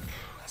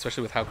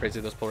 especially with how crazy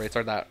those pull rates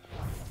are, that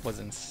was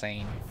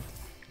insane.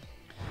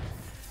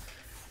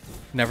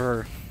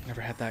 Never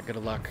had that good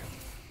of luck.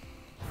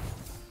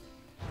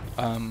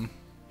 Our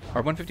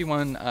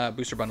 151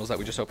 booster bundles that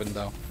we just opened,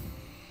 though,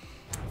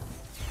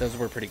 those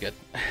were pretty good.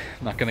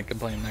 I'm not gonna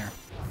complain there.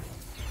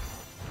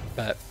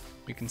 But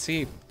you can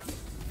see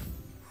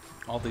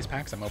all these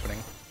packs I'm opening.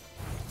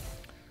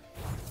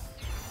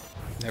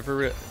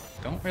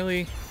 Don't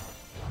really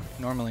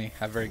normally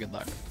have very good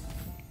luck.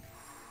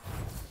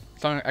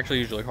 It's not actually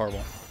usually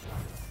horrible.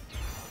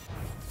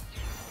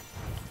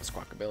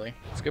 Squawkabilly.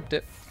 Skipped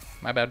it.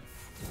 My bad.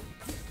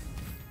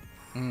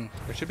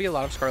 There should be a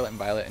lot of Scarlet and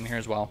Violet in here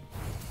as well.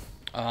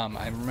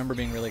 I remember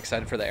being really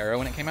excited for the Arrow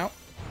when it came out.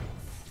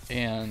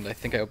 And I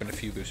think I opened a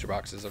few booster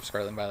boxes of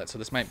Scarlet and Violet, so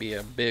this might be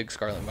a big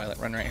Scarlet and Violet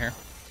run right here.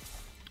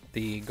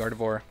 The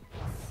Gardevoir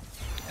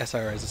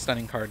SR is a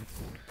stunning card.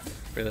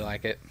 Really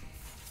like it.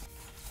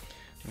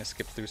 I'm going to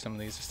skip through some of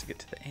these just to get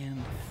to the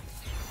end.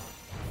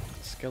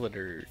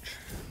 Skeledirge.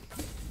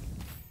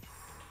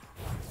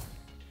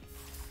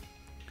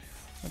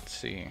 Let's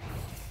see.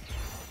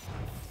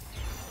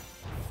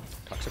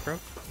 Toxicroak.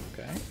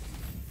 Okay.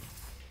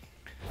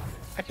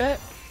 I bet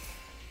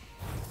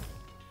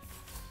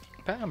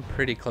I'm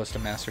pretty close to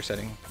master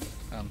setting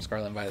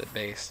Scarlet and Violet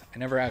base. I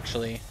never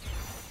actually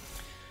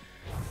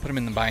put them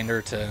in the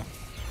binder to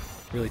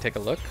really take a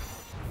look.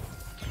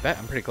 I bet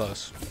I'm pretty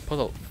close.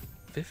 Pull a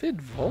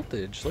Vivid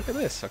Voltage. Look at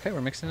this. Okay,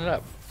 we're mixing it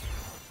up.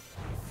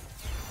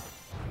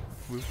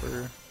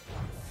 Wooper.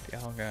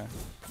 Dialga.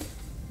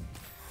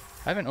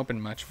 I haven't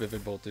opened much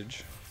Vivid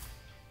Voltage.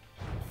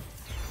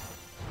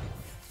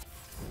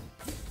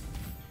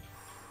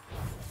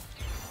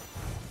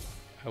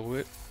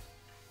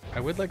 I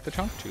would like the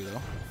Chonk-Chew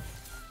though.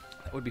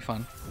 That would be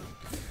fun.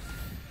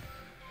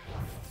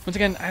 Once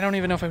again, I don't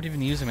even know if I would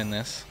even use him in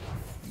this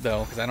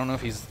though, because I don't know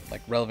if he's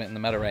like relevant in the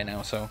meta right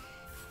now, so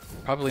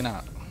probably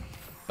not.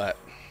 But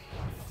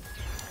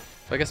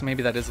so I guess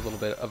maybe that is a little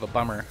bit of a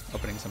bummer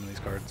opening some of these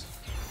cards.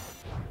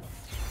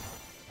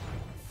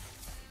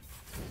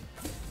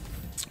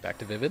 Back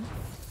to Vivid.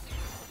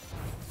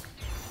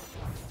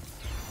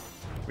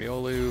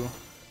 Riolu.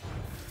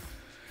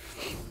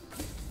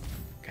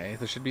 Okay,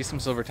 there should be some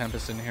Silver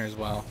Tempest in here as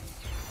well.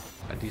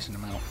 A decent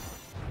amount.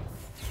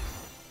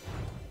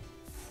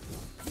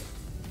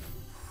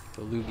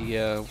 The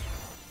Lugia.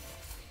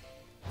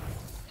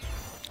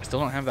 I still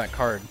don't have that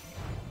card.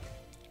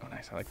 Oh,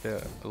 nice. I like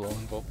the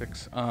Alolan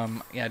Vulpix.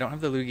 Yeah, I don't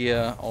have the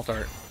Lugia alt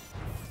art.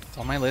 It's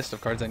on my list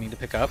of cards I need to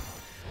pick up.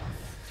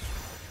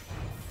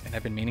 And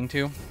I've been meaning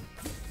to.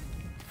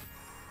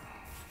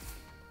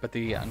 But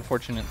the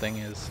unfortunate thing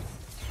is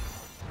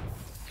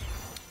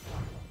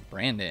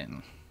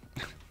Brandon.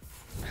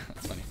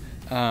 That's funny.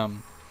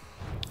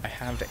 I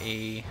have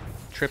a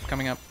trip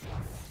coming up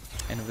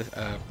end of this,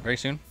 very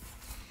soon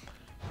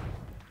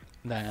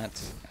that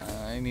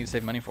I need to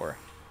save money for.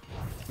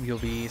 You'll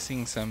be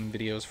seeing some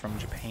videos from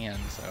Japan,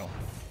 so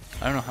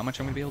I don't know how much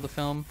I'm going to be able to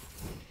film.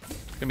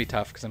 It's going to be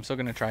tough because I'm still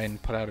going to try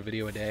and put out a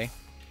video a day.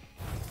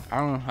 I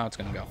don't know how it's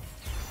going to go.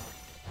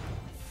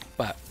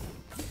 But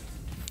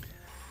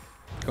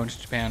going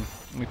to Japan,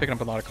 and we picking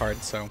up a lot of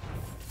cards, so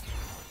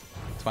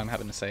that's why I'm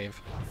having to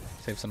save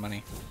some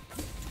money.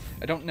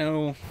 I don't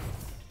know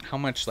how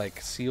much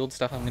like sealed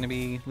stuff I'm going to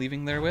be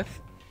leaving there with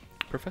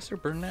Professor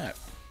Burnett.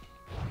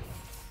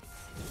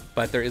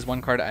 But there is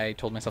one card I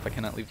told myself I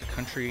cannot leave the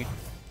country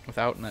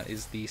without, and that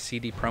is the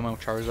CD promo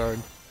Charizard.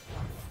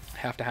 I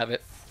have to have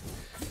it,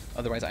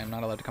 otherwise I am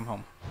not allowed to come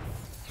home.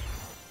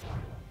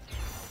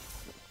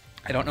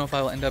 I don't know if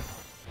I'll end up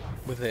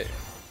with a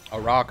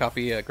raw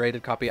copy, a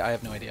graded copy. I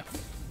have no idea.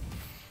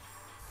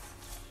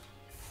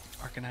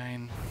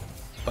 Arcanine,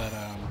 but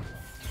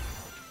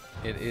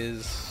it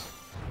is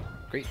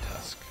Great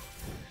Tusk.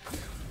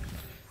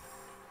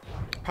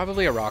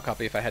 Probably a raw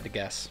copy if I had to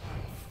guess.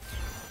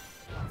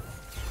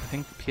 I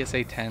think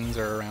PSA 10s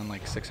are around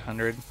like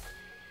 600.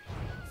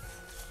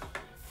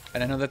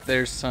 And I know that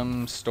there's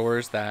some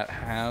stores that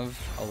have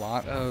a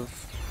lot of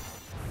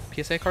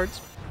PSA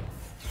cards.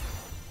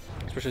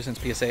 Especially since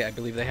PSA, I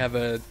believe they have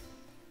a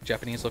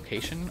Japanese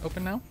location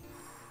open now.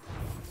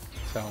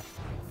 So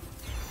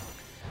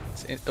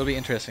it'll be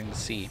interesting to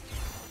see.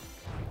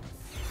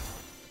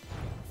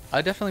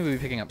 I definitely will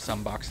be picking up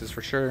some boxes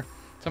for sure.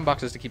 Some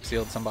boxes to keep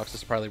sealed, some boxes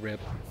to probably rip.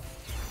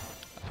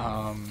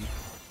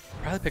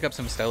 Probably pick up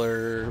some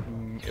Stellar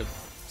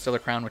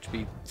Crown, which would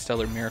be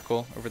Stellar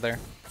Miracle over there.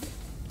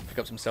 Pick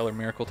up some Stellar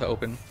Miracle to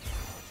open.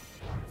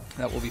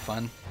 That will be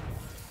fun.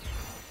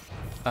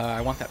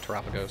 I want that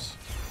Terapagos.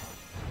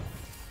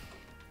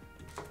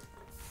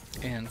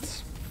 And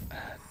it's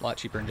a lot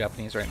cheaper in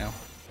Japanese right now.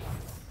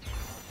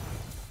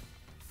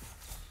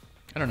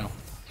 I don't know.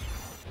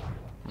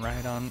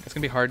 Right on. It's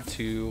gonna be hard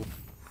to.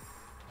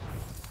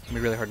 It's gonna be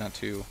really hard not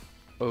to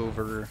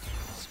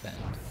overspend.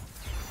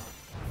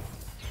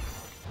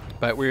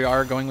 But we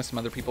are going with some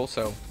other people,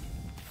 so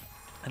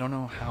I don't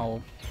know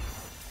how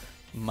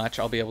much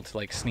I'll be able to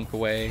like sneak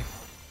away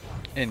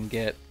and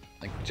get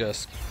like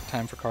just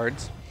time for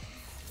cards.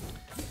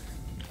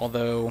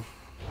 Although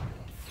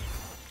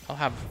I'll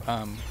have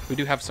we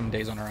do have some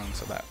days on our own,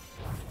 so that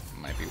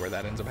might be where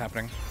that ends up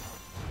happening.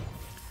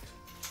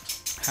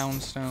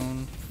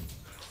 Houndstone.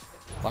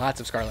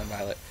 Lots of Scarlet and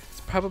Violet. It's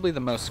probably the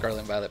most Scarlet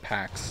and Violet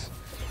packs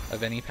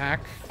of any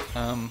pack.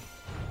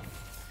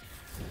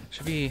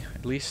 Should be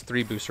at least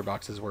 3 booster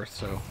boxes worth,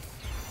 so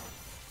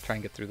try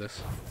and get through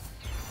this.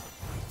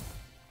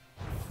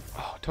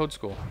 Oh, Toad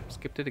School.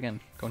 Skipped it again.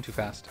 Going too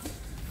fast.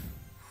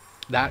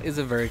 That is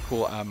a very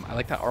cool, I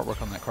like that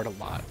artwork on that card a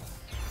lot.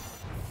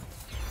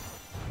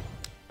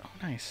 Oh,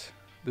 nice.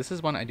 This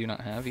is one I do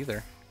not have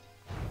either.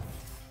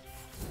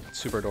 It's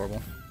super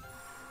adorable.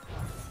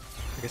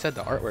 Like I said,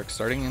 the artwork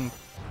starting in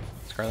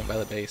Scarlet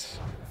Violet base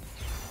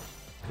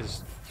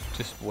is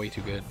just way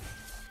too good.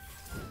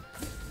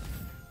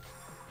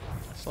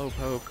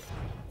 Slowpoke,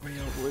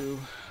 Rio Blue,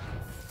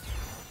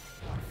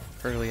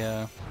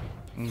 Kirlia,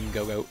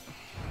 Go-Goat,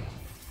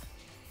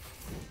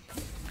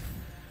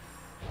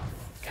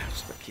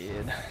 Casper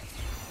Kid.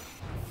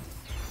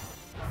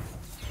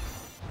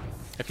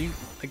 If you,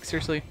 like,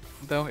 seriously,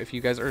 though, if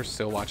you guys are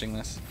still watching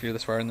this, if you're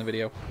this far in the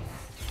video,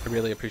 I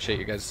really appreciate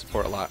you guys'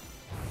 support a lot.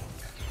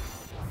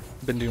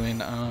 Been doing,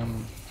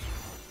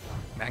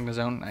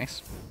 Magnezone,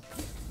 nice.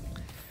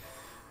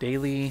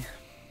 Daily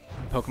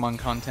Pokemon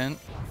content.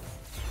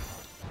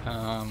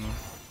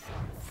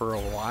 For a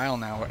while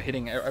now,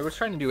 I was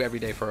trying to do every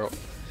day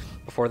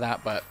before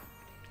that, but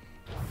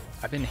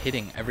I've been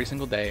hitting every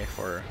single day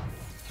for,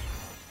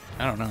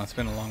 I don't know, it's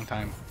been a long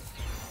time.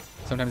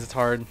 Sometimes it's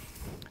hard.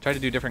 I try to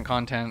do different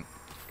content.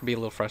 It can be a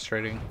little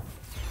frustrating.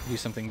 Do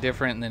something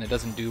different and then it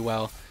doesn't do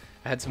well.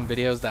 I had some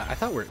videos that I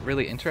thought were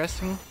really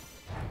interesting.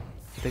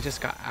 They just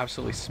got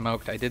absolutely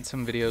smoked. I did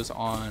some videos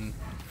on,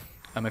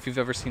 if you've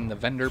ever seen the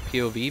vendor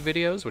POV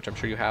videos, which I'm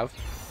sure you have,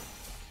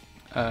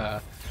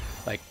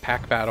 like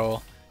Pack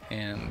Battle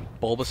and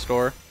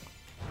Bulbasaur.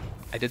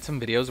 I did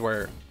some videos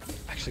where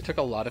I actually took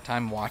a lot of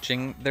time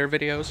watching their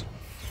videos,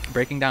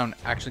 breaking down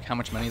actually how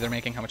much money they're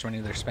making, how much money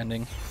they're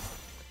spending,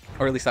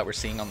 or at least that we're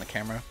seeing on the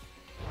camera.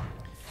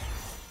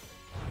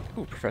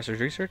 Ooh, Professor's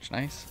Research,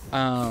 nice.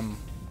 So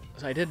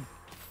I did,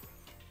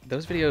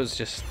 those videos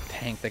just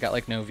tanked. They got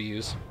like no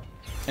views.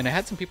 And I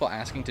had some people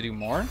asking to do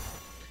more,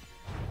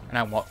 and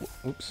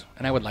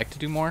I would like to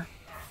do more,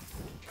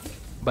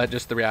 but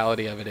just the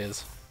reality of it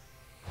is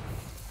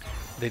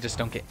they just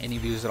don't get any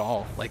views at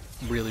all, like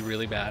really,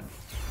 really bad.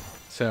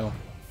 So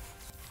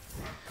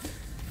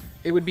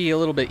it would be a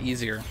little bit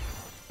easier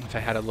if I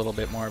had a little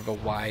bit more of a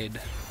wide,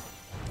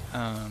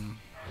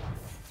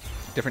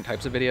 different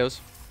types of videos,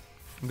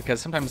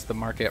 because sometimes the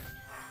market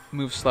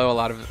moves slow. A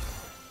lot of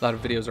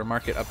videos are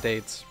market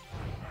updates,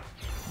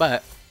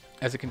 but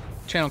as the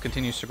channel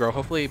continues to grow,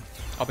 hopefully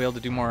I'll be able to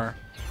do more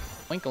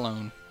Link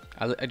Alone.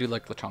 I do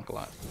like Lechonk a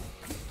lot.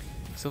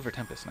 Silver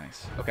Tempest,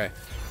 nice. Okay.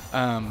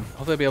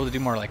 Hopefully I'll be able to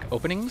do more like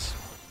openings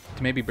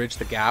to maybe bridge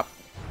the gap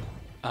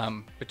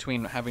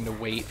between having to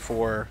wait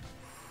for,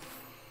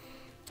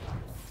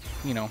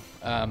 you know,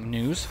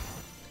 news.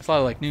 It's a lot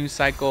of like news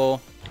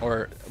cycle,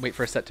 or wait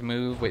for a set to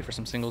move, wait for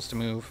some singles to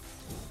move.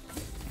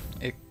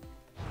 It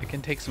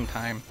can take some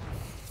time.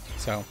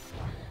 So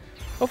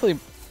hopefully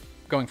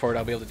going forward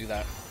I'll be able to do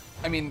that.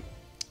 I mean,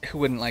 who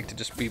wouldn't like to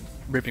just be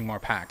ripping more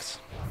packs?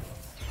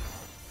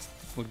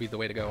 Would be the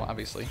way to go,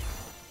 obviously.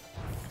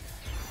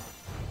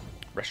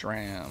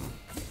 Reshiram.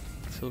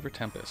 Silver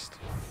Tempest.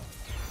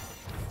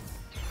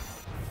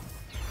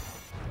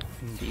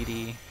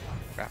 Indeedee.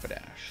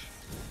 Rapidash.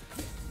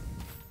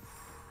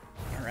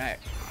 Alright.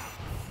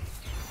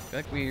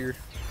 Feel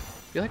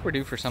like we're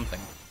due for something.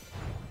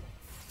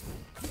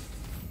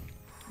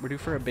 we're due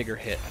for a bigger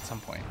hit at some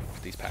point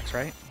with these packs,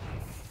 right?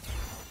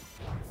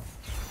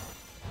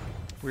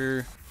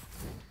 We're...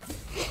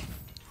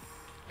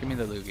 Give me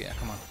the Lugia,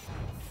 come on.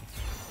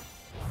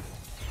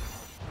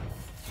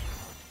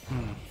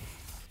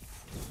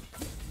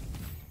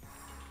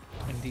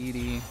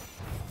 Indeedy.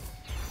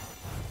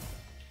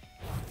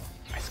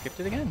 I skipped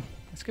it again.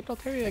 I skipped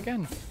Altaria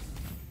again.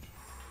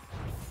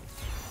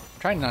 I'm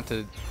trying not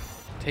to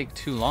take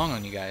too long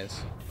on you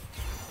guys.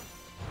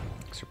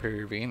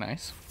 Superior V,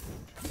 nice.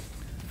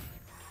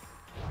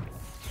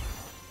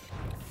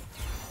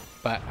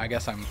 But I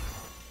guess I'm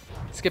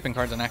skipping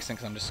cards on accident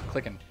because I'm just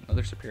clicking.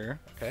 Another Superior.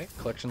 Okay,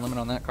 collection limit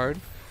on that card.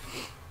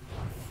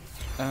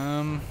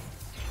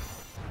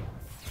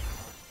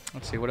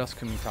 Let's see, what else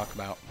can we talk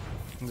about?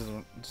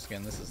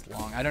 This is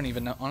long. I don't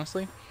even know,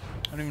 honestly,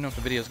 I don't even know if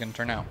the video is going to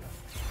turn out.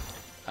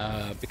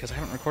 Because I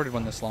haven't recorded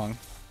one this long.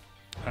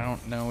 I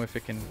don't know if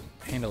it can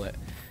handle it.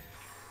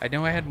 I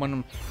know I had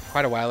one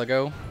quite a while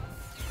ago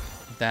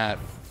but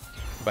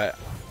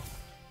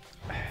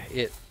I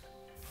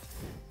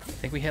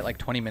think we hit like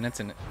 20 minutes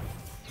and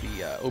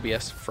the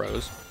OBS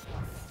froze.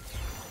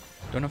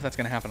 Don't know if that's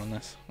going to happen on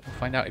this. We'll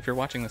find out. If you're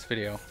watching this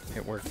video,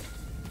 it worked.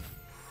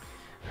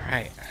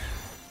 Alright.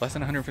 Less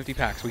than 150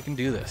 packs. We can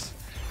do this.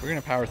 We're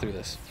going to power through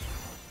this.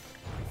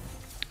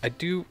 I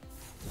do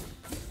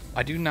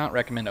not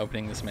recommend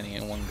opening this many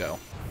in one go.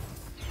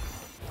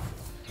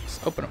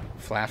 Just open them.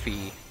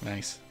 Flaffy.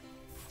 Nice.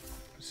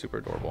 Super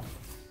adorable.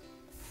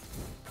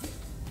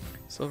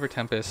 Silver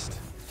Tempest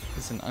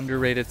is an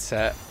underrated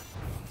set.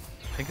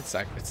 I think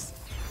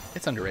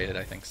it's underrated,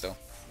 I think, still.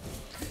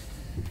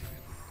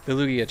 The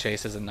Lugia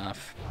Chase is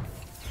enough.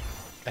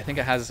 I think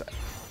it has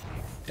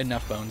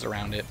enough bones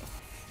around it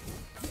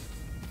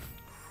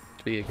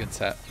to be a good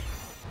set.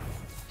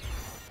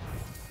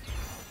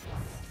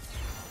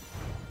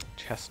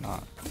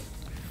 Chestnut.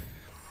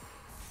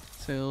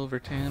 Silver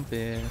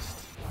Tempest.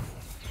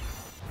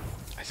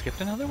 I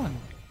skipped another one,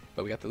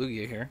 but we got the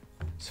Lugia here.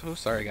 So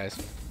sorry,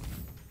 guys.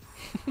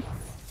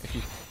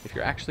 If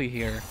you're actually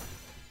here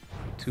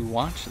to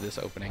watch this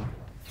opening,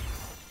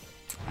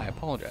 I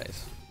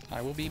apologize.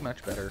 I will be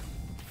much better.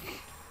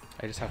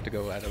 I just have to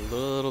go at a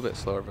little bit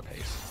slower of a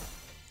pace.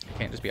 It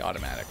can't just be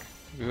automatic.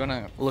 We want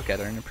to look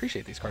at it and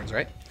appreciate these cards,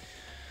 right?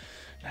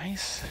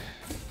 Nice.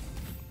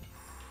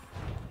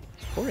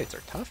 Pull rates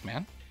are tough,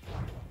 man.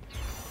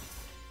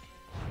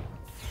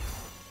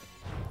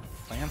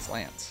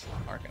 Lance,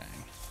 Arcanine.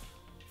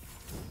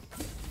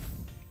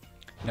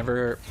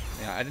 Never,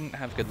 yeah, I didn't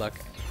have good luck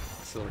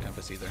with Silver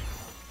Tempest either.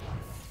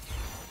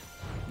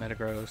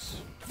 Metagross.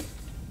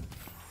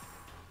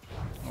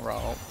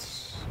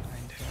 Ralts.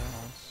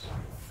 Ninetales.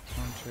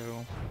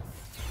 Honcho.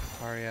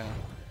 Taria.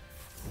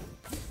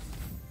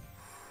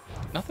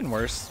 Nothing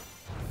worse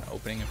than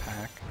opening a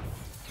pack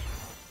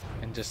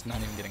and just not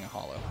even getting a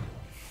holo.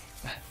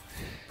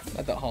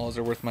 Not that holos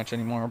are worth much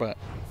anymore, but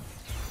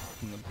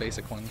the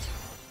basic ones.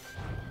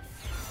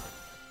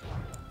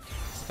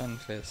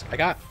 Stunfisk. I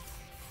got...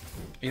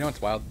 You know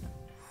what's wild?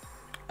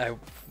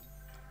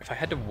 If I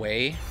had to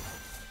weigh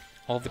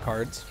all of the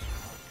cards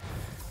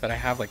that I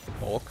have, like the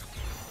bulk...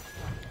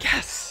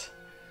 Yes!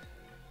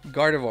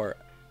 Gardevoir.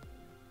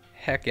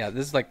 Heck yeah,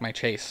 this is like my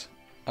chase.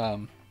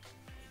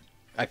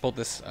 I pulled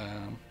this...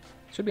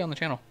 should be on the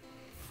channel.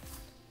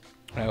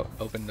 I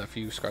opened a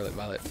few Scarlet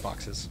Violet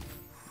boxes.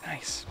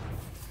 Nice.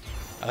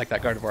 I like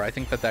that Gardevoir. I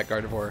think that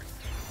Gardevoir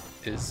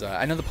is...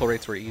 I know the pull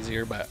rates were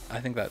easier, but I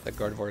think that the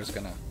Gardevoir is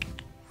going to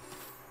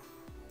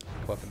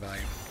go up in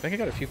value. I think I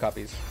got a few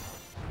copies.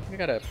 I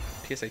think I got a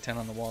PSA 10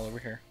 on the wall over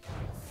here.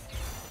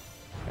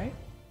 Right?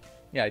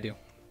 Yeah, I do.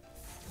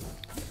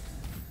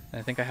 And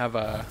I think I have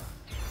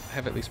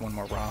at least one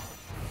more raw.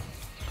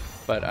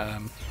 But,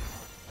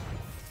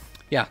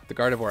 yeah, the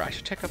Gardevoir. I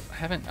should check up. I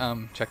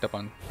haven't checked up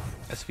on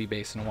SV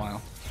base in a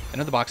while. I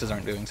know the boxes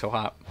aren't doing so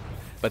hot,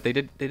 but they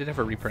did have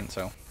a reprint,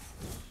 so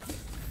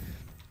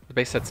the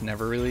base sets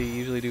never really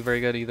usually do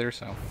very good either,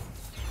 so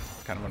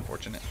it's kind of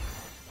unfortunate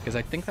because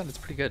I think that it's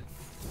pretty good.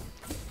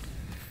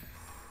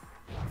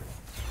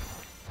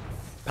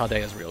 Paldea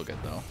is real good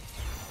though.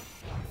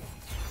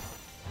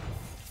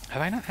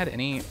 Have I not had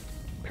any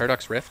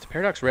Paradox Rift?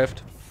 Paradox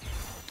Rift,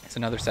 it's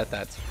another set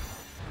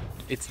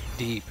it's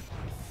deep.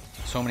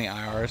 So many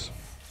IRs.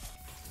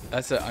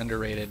 That's an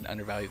underrated,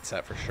 undervalued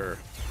set for sure.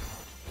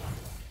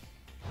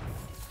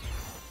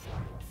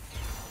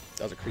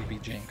 That was a creepy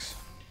Jinx.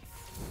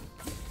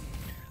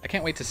 I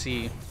can't wait to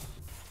see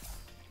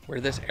where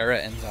this era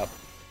ends up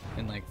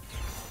in like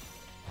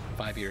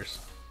 5 years.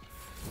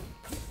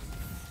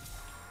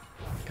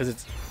 Because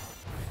it's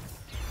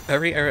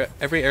every era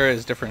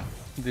is different.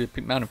 The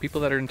amount of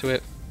people that are into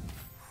it,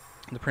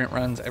 the print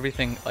runs,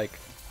 everything, like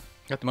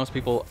got the most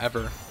people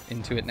ever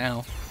into it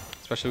now,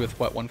 especially with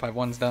what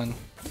 151's done,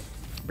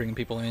 bringing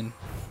people in.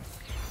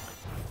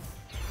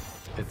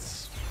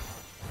 It's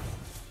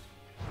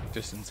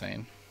just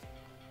insane.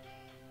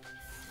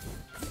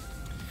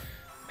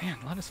 Man,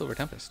 a lot of Silver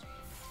Tempest.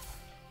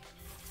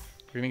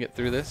 We're gonna get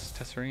through this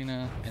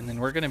Tesserina, and then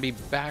we're gonna be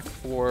back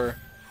for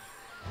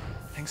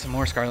I think some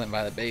more Scarlet and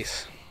Violet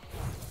base.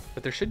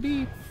 But there should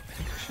be, I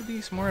think there should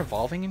be some more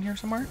evolving in here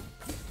somewhere.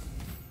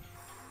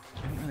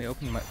 I didn't really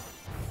open my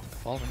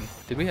evolving.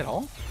 Did we at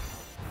all?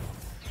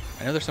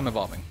 I know there's some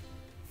evolving.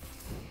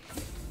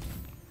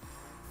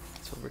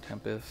 Silver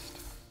Tempest.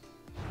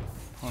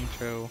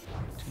 Poncho.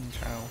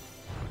 Chinchou.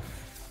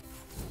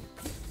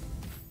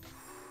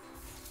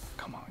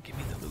 Come on, give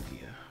me the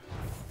Lugia.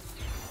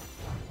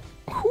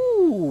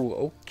 Ooh,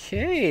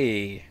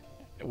 okay.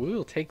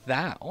 We'll take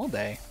that all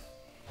day.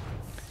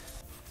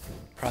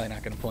 Probably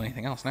not going to pull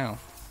anything else now.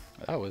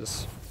 That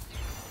was...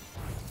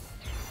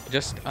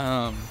 Just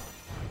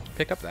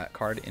picked up that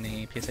card in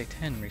a PSA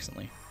 10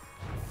 recently.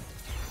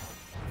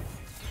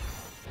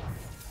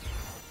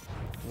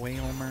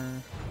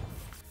 Whalmer.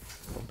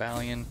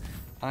 Bobalion.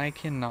 I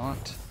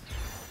cannot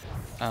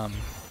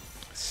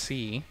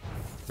see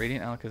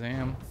Radiant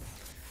Alakazam.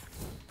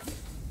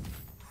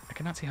 I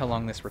cannot see how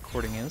long this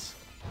recording is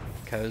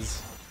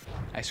because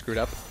I screwed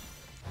up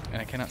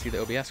and I cannot see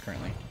the OBS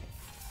currently.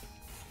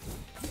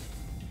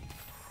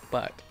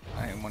 But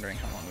I am wondering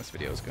how long this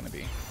video is going to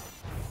be.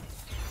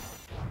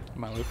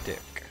 Milotic.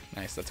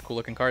 Nice, that's a cool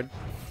looking card.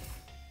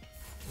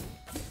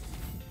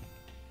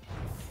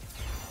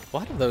 A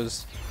lot of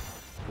those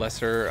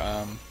lesser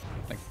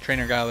like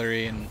Trainer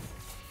Gallery and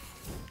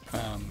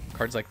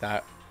cards like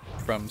that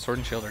from Sword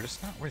and Shield are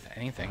just not worth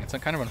anything. It's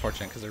kind of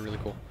unfortunate because they're really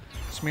cool.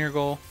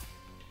 Smeargle,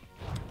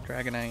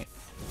 Dragonite,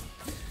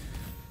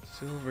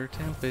 Silver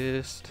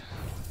Tempest,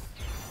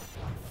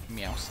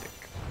 Meowstic,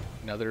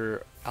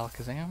 another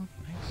Alakazam.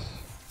 Nice.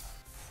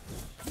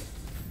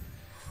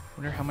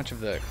 Wonder how much of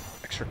the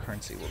extra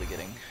currency we'll be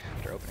getting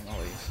after opening all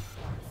these.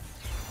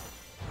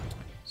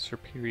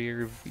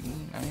 Superior V,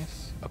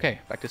 nice. Okay,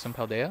 back to some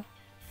Paldea.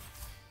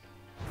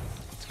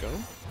 Let's go.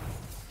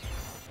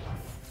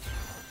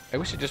 I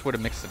wish it just would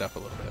have mixed it up a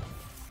little bit,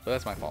 but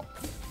that's my fault.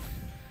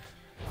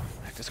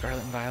 Back to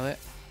Scarlet and Violet.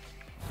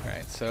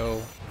 Alright, so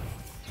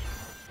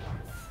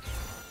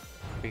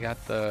we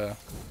got the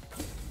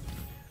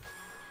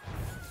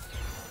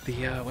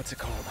what's it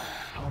called?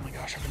 Oh my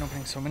gosh, I've been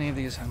opening so many of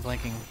these, I'm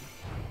blanking.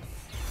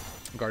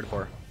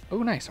 Gardevoir.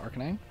 Oh, nice,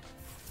 Arcanine.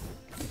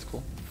 That's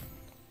cool.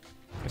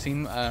 I've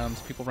seen some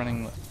people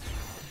running,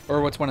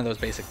 or what's one of those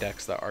basic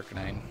decks, the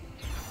Arcanine.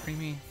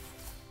 Creamy.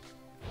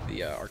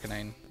 The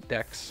Arcanine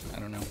decks. I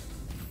don't know.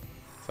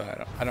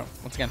 So I don't.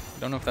 Once again,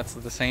 don't know if that's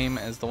the same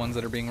as the ones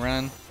that are being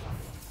run.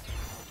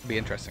 It'd be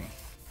interesting.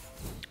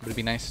 But it'd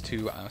be nice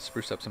to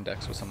spruce up some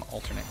decks with some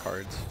alternate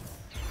cards,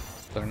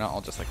 so they're not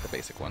all just like the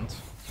basic ones.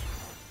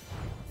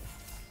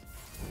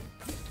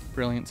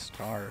 Brilliant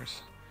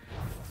Stars.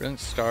 Brilliant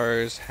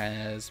Stars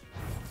has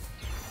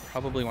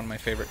probably one of my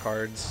favorite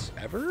cards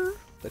ever,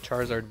 the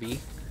Charizard V.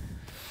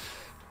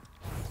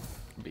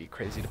 It'd be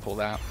crazy to pull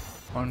that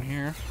on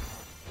here.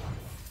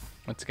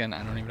 Once again,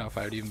 I don't even know if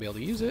I would even be able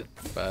to use it,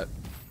 but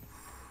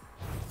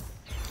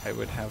I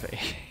would have a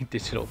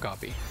digital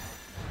copy.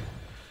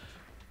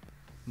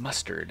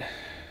 Mustard.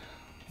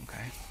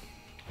 Okay.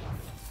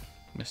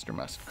 Mr.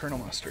 Mustard. Colonel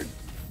Mustard.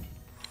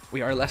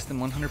 We are less than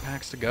 100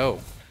 packs to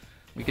go.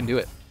 We can do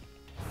it.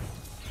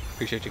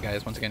 Appreciate you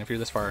guys. Once again, if you're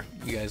this far,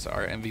 you guys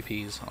are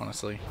MVPs,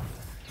 honestly.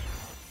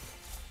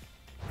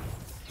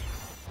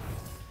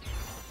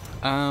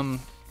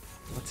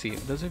 Let's see.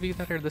 Those of you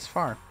that are this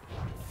far,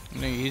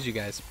 I'm gonna use you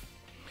guys.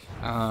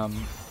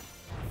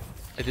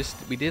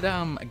 We did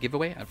a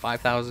giveaway at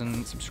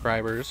 5,000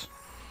 subscribers.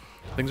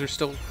 Things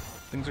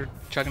are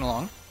chugging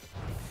along.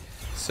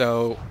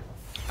 So,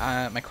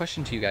 my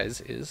question to you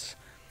guys is,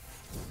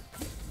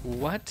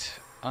 what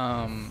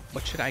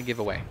should I give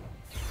away?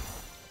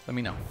 Let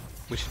me know.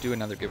 We should do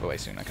another giveaway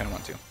soon. I kind of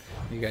want to.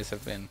 You guys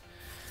have been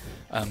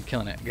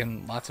killing it.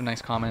 Getting lots of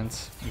nice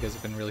comments. You guys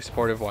have been really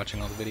supportive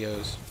watching all the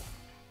videos.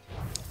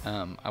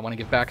 I want to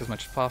give back as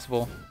much as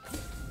possible.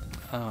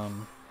 I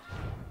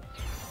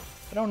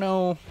don't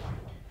know.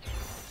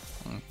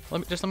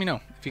 Just let me know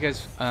if you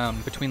guys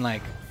between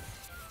like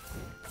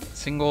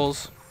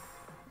singles,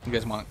 you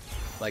guys want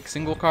like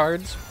single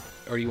cards,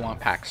 or you want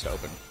packs to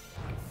open.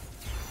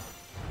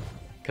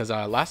 Because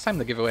last time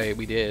the giveaway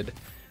we did,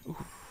 ooh,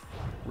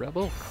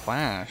 Rebel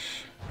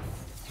Clash.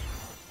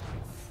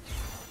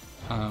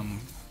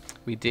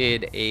 We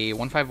did a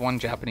 151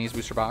 Japanese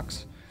booster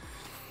box.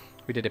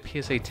 We did a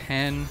PSA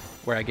 10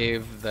 where I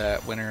gave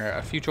the winner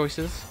a few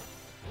choices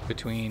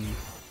between.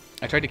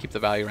 I tried to keep the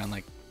value around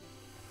like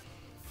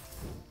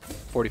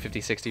 40,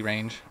 50, 60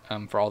 range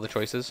for all the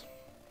choices.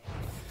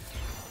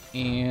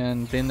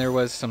 And then there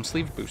was some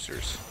sleeved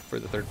boosters for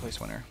the third place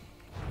winner.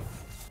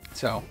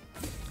 So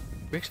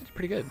we actually did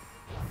pretty good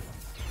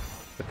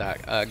with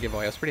that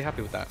giveaway. I was pretty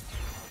happy with that.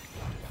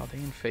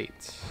 Paldean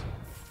Fates.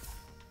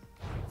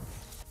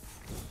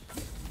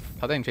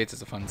 Paldean Fates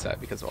is a fun set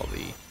because of all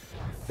the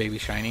baby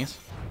shinies.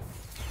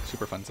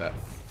 Super fun set.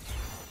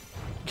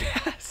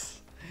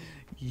 Yes!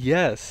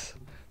 Yes!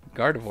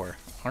 Gardevoir.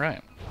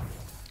 Alright.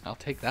 I'll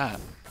take that.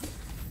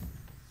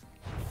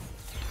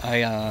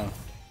 Yeah.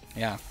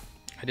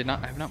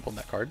 I have not pulled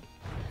that card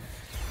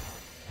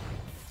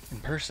in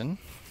person.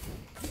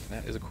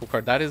 That is a cool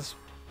card. That is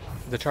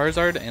the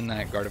Charizard and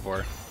that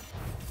Gardevoir.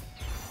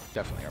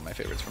 definitely are my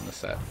favorites from the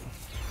set.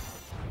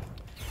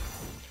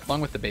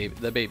 Along with the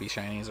baby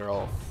shinies they're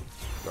all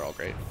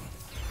great.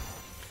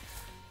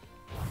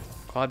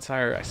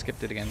 Clodsire, I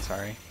skipped it again,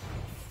 sorry.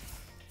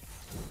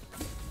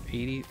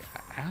 80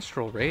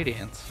 Astral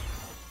Radiance.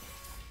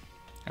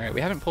 Alright,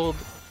 we haven't pulled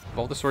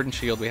Volta Sword and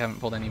Shield, we haven't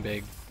pulled any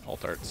big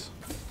alt arts,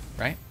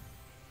 right?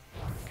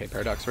 Okay,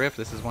 Paradox Rift,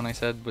 this is one I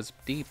said was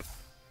deep.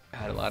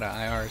 Had a lot of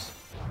IRs.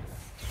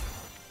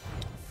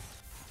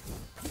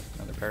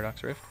 Another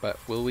Paradox Rift, but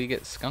will we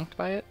get skunked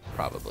by it?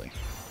 Probably.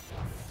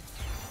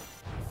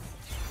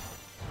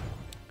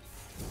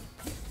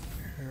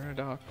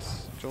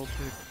 Paradox, Joltik.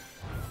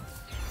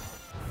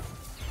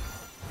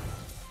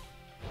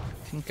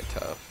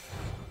 Tinkatuff.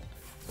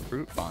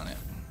 Brute Bonnet.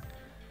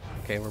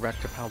 Okay, we're back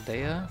to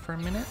Paldea for a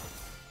minute.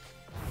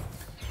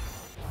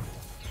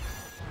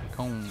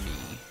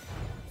 Combi.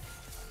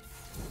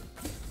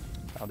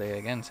 Paldea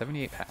again,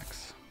 78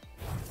 packs.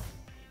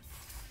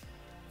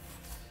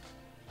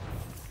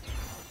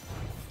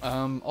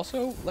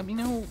 Also, let me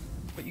know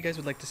what you guys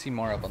would like to see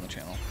more of on the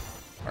channel.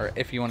 Or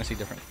if you want to see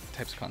different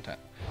types of content.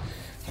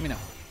 Let me know.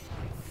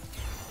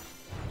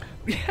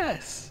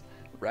 Yes!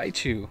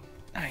 Raichu.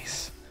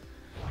 Nice.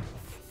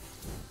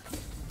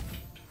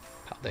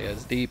 Paldea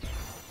is deep.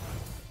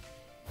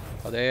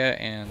 Paldea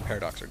and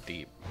Paradox are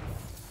deep.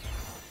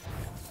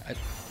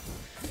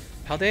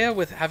 Paldea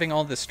with having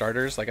all the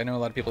starters, like I know a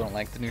lot of people don't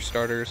like the new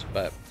starters,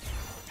 but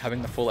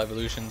having the full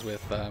evolutions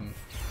with the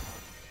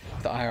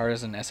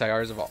IRs and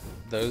SIRs of all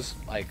those,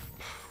 like,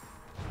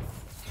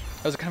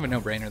 that was kind of a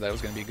no-brainer that it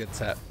was going to be a good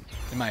set,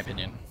 in my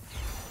opinion.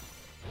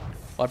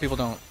 A lot of people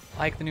don't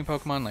like the new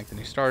Pokemon, like the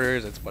new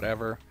starters, it's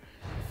whatever.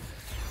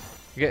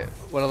 You get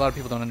what a lot of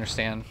people don't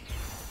understand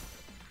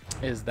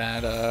is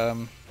that, at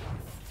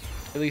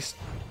least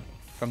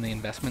from the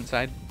investment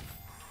side,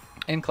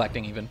 and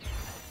collecting even,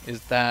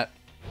 is that,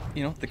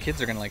 you know, the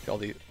kids are gonna like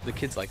the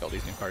kids like all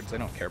these new cards. They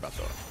don't care about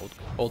the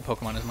old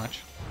Pokemon as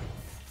much,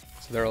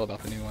 so they're all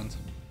about the new ones.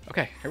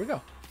 Okay, here we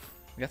go.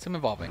 We got some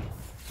evolving.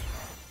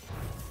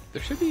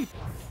 There should be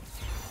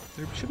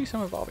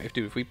some evolving.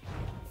 If we,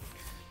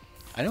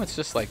 I know it's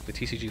just like the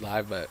TCG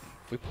live, but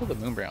if we pull the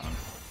Moonbreon,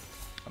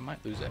 I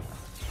might lose it.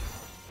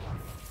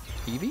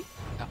 Eevee?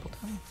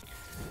 Appletun?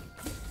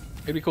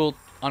 It'd be cool.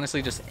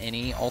 Honestly, just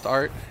any alt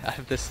art out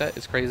of this set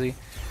is crazy.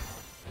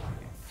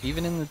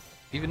 Even in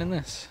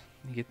this,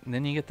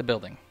 then you get the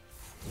building.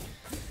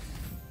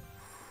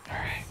 All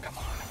right, come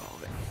on,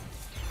 evolving.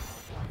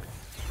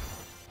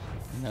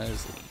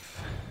 Nuzleaf,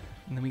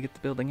 and then we get the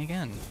building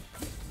again.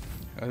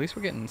 Or at least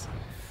we're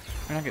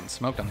not getting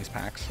smoked on these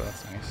packs, so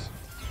that's nice.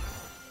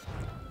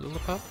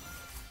 Lillipup,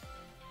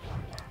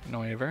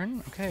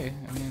 Noivern. Okay,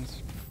 I mean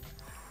it's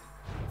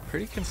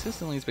pretty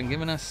consistently. It's been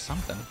giving us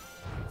something.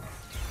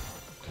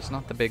 Just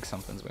not the big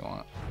somethings we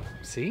want.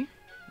 See?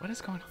 What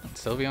is going on?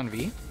 Sylveon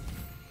V?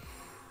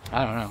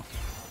 I don't know.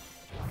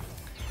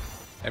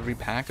 Every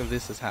pack of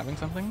this is having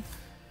something?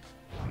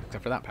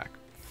 Except for that pack.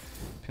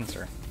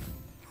 Pinsir.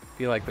 I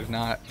feel like there's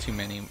not too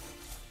many.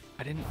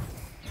 I didn't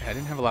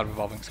have a lot of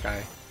Evolving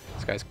Skies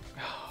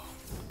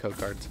code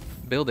cards.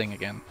 Building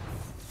again.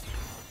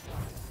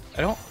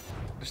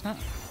 There's not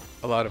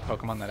a lot of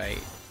Pokemon that I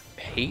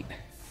hate.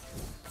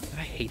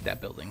 I hate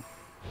that building.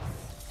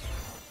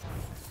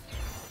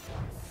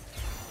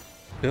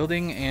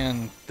 Building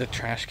and the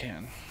trash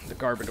can, the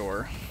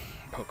Garbodor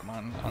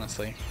Pokemon,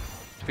 honestly.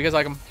 If you guys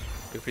like them,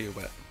 good for you,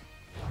 but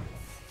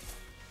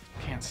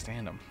can't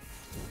stand them.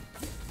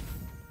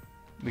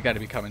 We got to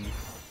be coming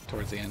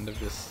towards the end of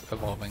this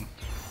evolving.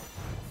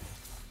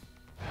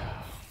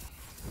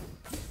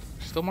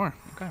 Still more,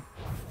 okay.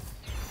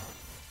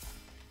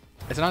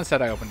 It's not a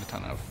set I opened a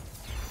ton of.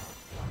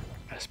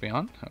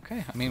 Espeon,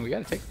 okay. I mean, we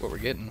got to take what we're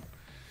getting.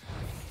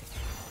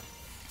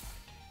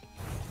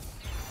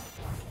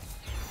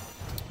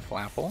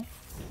 Flapple.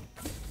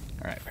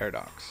 Alright,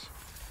 Paradox.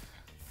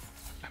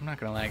 I'm not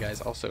gonna lie, guys.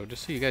 Also,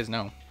 just so you guys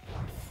know,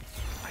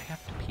 I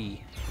have to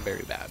pee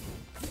very bad.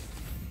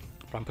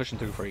 But I'm pushing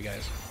through for you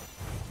guys.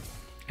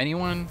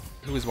 Anyone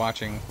who is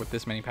watching with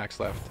this many packs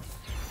left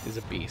is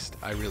a beast.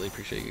 I really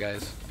appreciate you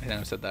guys. I know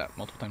I've said that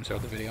multiple times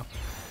throughout the video.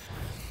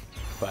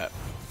 But,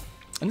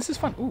 and this is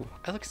fun. Ooh,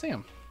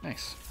 Alakazam.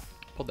 Nice.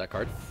 Pulled that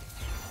card.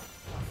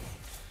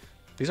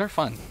 These are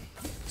fun.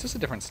 It's just a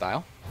different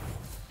style.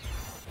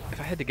 If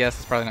I had to guess,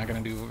 it's probably not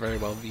going to do very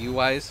well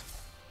view-wise.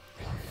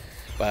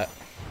 But,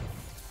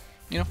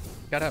 you know,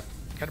 gotta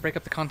break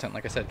up the content.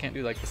 Like I said, can't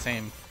do like the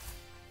same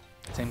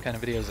kind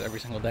of videos every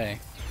single day.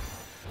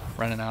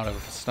 Running out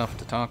of stuff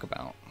to talk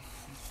about.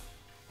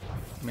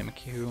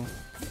 Mimikyu.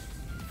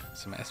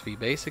 Some SV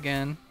base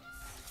again.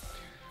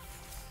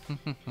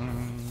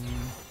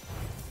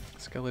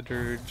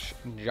 Skeledirge.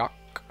 Jock.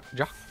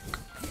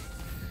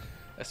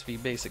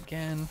 SV base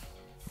again.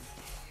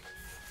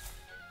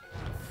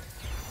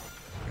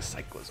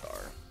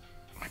 Cyclozar.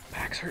 My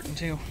back's hurting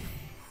too.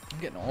 I'm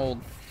getting old.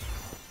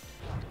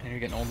 And you're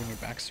getting old when your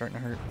back's starting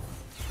to hurt.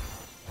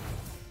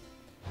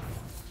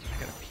 I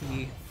gotta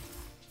pee.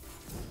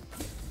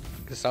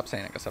 I gotta stop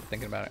saying it. I gotta stop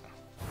thinking about it.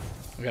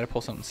 We gotta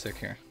pull something sick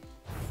here.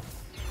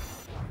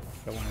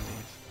 What one of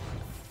these?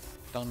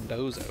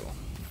 Dondozo.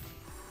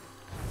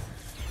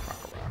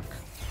 Rock.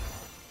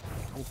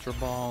 Ultra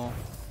Ball.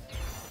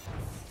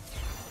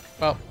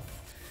 Well,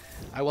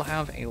 I will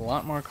have a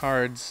lot more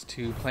cards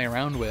to play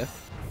around with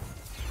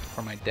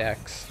for my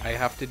decks. I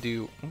have to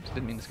do... Oops,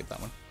 didn't mean to skip that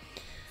one.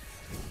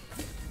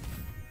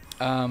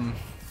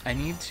 I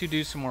need to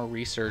do some more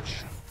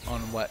research on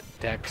what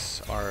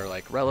decks are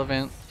like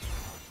relevant.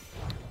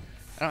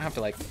 I don't have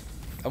to like...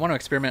 I want to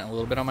experiment a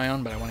little bit on my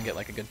own, but I want to get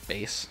like a good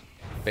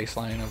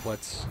baseline of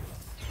what's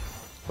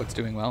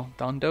doing well.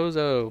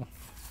 Dondozo.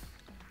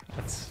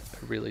 That's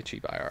a really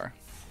cheap IR.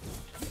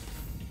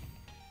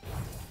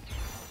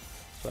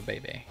 The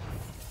baby.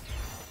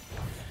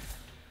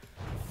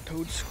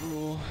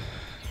 Toadscruel,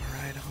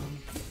 Maridon,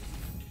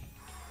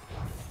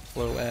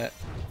 Floette,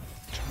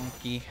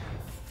 Chunky,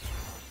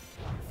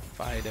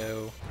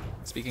 Fido.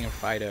 Speaking of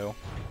Fido,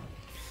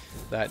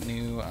 that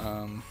new,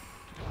 oh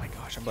my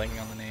gosh, I'm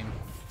blanking on the name.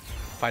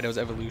 Fido's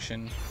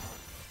Evolution.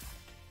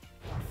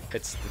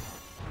 It's the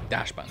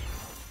Dash Bun.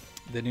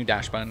 The new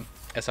Dash Bun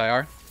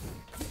SIR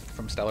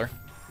from Stellar.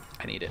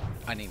 I need it.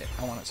 I need it.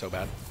 I want it so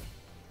bad.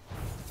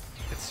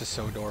 It's just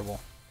so adorable.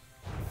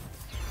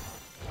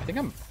 I think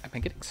I'm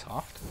getting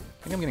soft.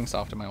 I think I'm getting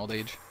soft in my old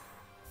age.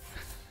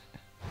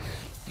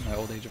 In my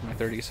old age of my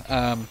 30s.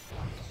 Yeah,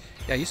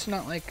 I used to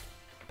not like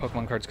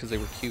Pokemon cards because they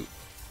were cute.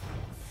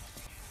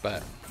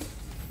 But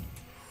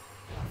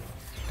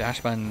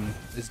Dash Bun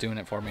is doing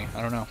it for me.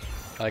 I don't know.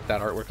 I like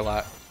that artwork a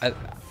lot. I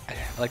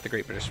like the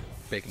Great British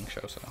Baking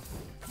Show, so.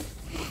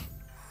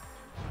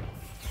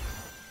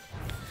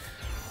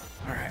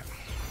 Alright.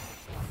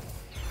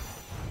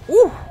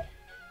 Ooh!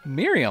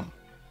 Miriam!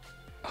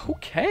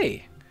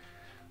 Okay.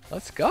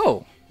 Let's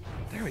go.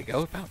 There we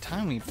go. About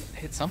time we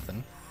hit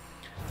something.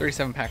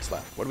 37 packs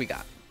left. What do we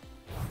got?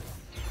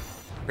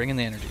 Bringing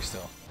the energy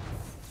still.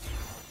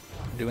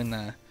 Doing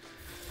the...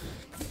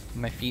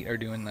 My feet are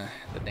doing the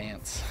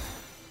dance.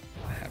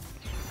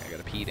 I got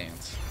a pee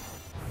dance.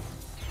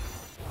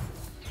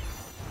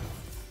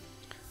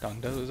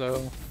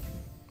 Dondozo.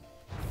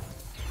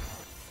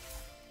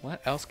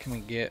 What else can we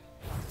get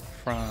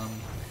from...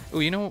 Oh,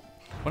 you know,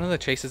 one of the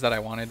chases that I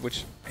wanted,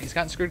 which he's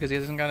gotten screwed because he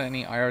hasn't got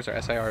any IRs or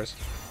SIRs,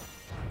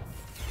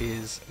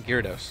 is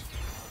Gyarados.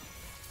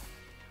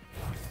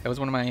 That was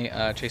one of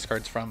my chase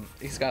cards from...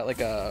 He's got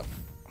like a...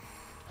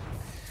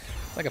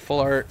 It's like a full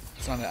art.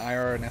 It's on an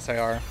IR and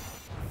SIR.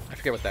 I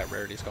forget what that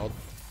rarity is called.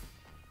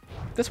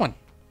 This one.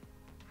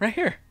 Right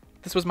here.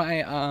 This was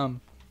my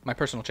my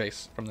personal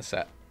chase from the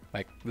set.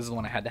 Like, this is the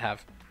one I had to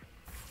have.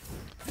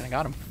 And I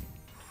got him.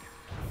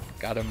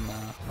 Got him,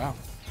 wow.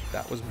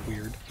 That was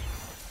weird.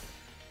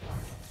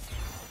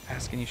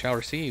 Ask and you shall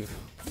receive.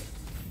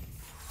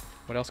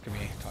 What else can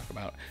we talk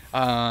about?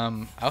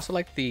 I also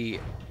like the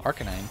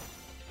Arcanine.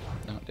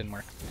 No, it didn't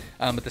work.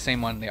 But the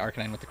same one, the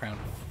Arcanine with the crown.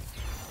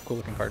 Cool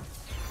looking card.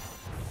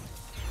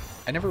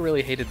 I never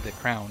really hated the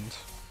crowns.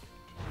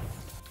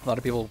 A lot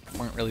of people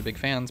weren't really big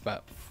fans,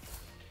 but...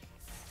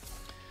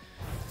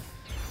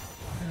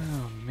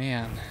 Oh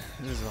man,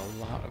 this is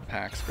a lot of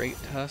packs. Great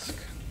Tusk.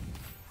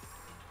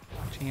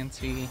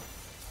 Chansey.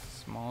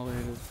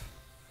 Smoliv.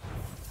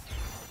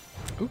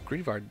 Ooh,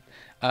 Greedvard.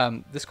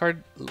 This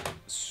card,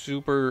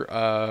 super,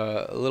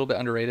 a little bit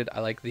underrated.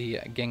 I like the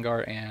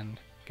Gengar and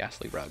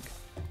Ghastly Rug.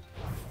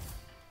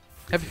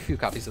 I have a few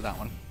copies of that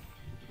one.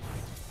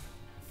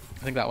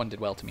 I think that one did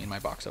well to me in my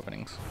box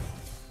openings.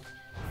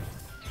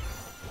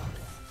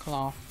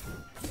 Cloth.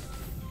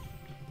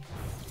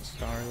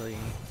 Starly.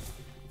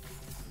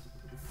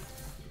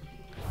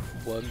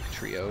 Wug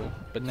Trio.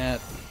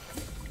 Banette.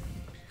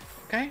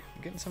 Okay,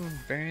 getting some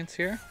variants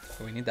here.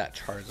 But we need that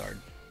Charizard.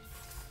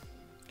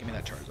 Give me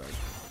that Charizard.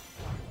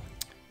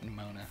 And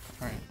Mona.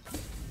 Alright.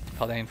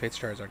 Paldean Fates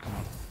Charizard, come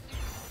on.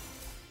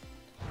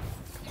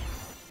 Come on.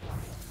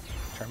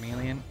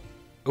 Charmeleon.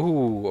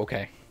 Ooh,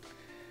 okay.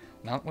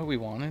 Not what we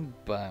wanted,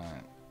 but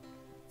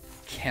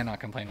cannot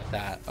complain with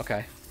that.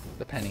 Okay.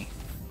 The penny.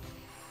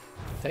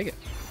 Take it.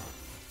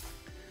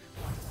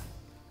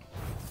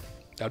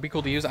 That would be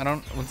cool to use.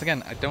 Once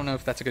again, I don't know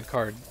if that's a good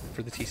card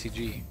for the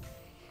TCG.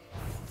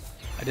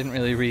 I didn't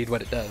really read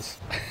what it does.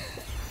 I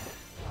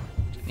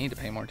need to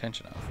pay more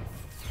attention of.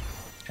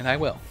 And I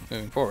will,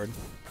 moving forward.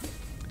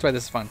 That's why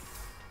this is fun.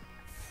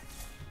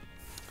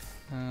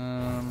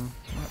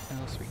 What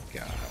else we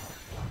got?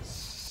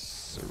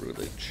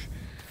 Cerulege.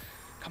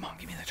 Come on,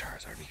 give me the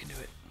Charizard. We can do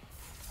it.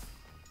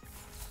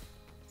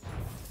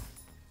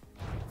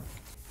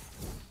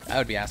 I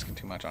would be asking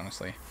too much,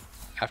 honestly,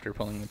 after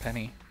pulling the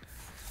penny.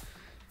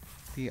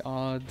 The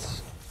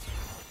odds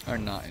are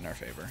not in our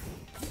favor.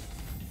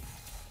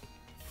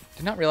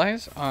 Did not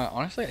realize,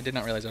 honestly, I did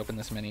not realize I opened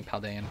this many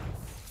Paldean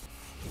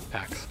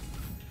packs.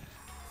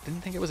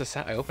 Didn't think it was a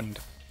set I opened.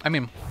 I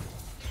mean,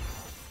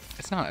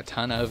 it's not a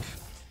ton of,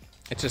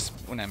 it's just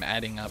when I'm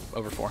adding up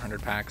over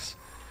 400 packs,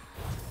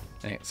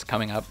 and it's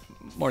coming up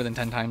more than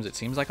 10 times, it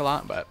seems like a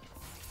lot, but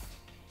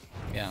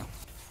yeah.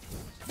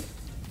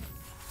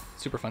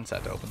 Super fun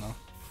set to open though.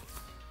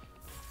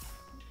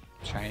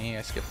 Shiny,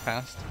 I skipped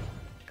past.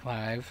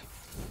 Clive.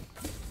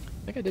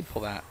 I think I did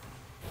pull that.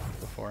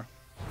 before.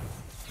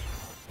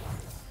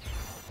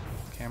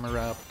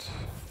 Camerupt.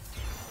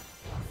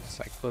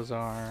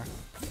 Cyclozar.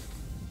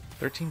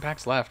 13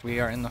 packs left. We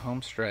are in the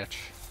home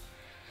stretch.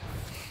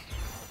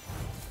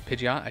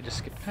 Pidgeot, I just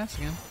skipped past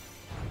again.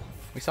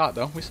 We saw it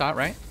though. We saw it,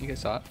 right? You guys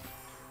saw it.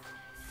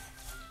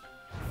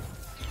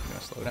 I'm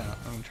gonna slow down.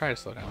 I'm gonna try to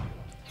slow down.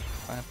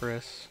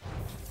 Lapras.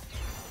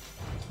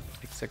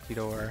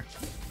 Executor.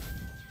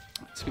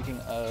 Speaking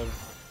of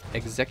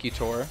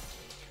Executor,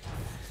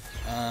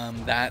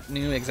 that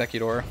new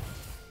Executor,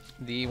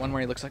 the one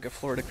where he looks like a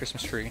Florida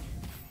Christmas tree,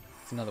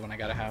 it's another one I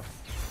gotta have.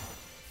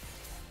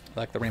 I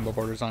like the rainbow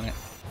borders on it.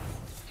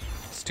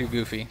 It's too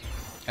goofy,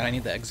 and I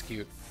need the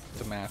Execute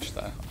to match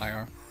the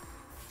IR.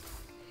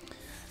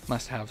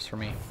 Must-haves for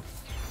me.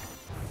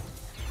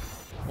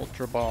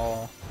 Ultra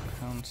Ball,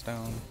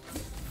 Houndstone.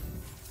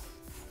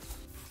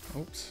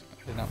 Oops,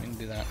 I did not mean to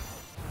do that.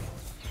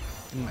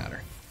 Didn't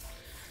matter.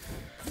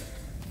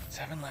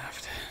 7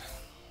 left.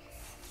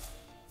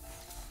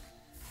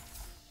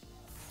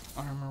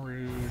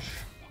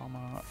 Armarouge,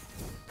 Palmot,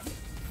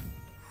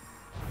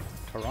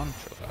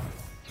 Tarantula,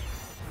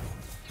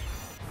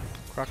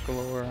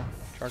 Crocolore,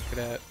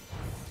 Charcadet,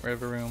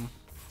 Rivaroom,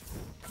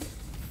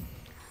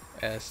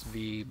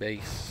 SV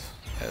base,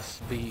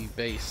 SV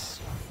base.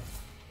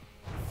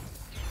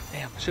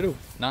 Damn, should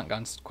have not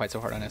gone quite so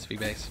hard on SV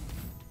base.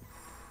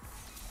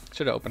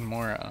 Should have opened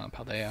more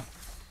Paldea.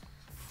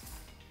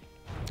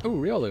 Ooh,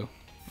 Riolu.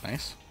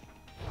 Nice.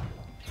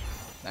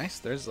 Nice,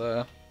 there's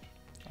the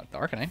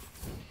Arcanine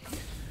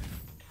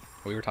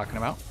we were talking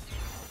about.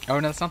 Oh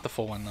no, that's not the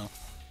full one though.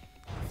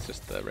 It's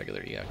just the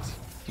regular EX.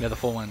 Yeah, the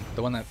full one.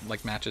 The one that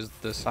like matches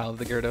the style of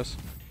the Gyarados.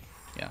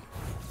 Yeah.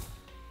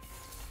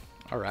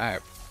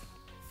 Alright.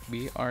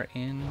 We are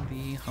in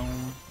the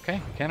home.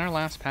 Okay, can our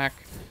last pack...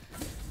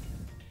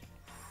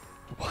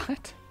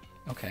 What?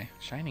 Okay,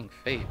 Shining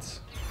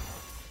Fates.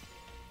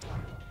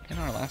 Can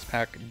our last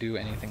pack do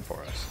anything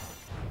for us?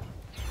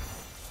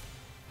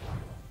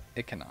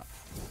 It cannot.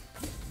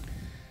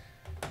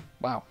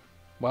 Wow.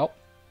 Well,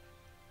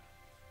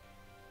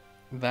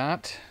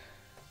 that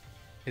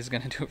is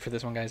gonna do it for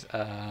this one, guys.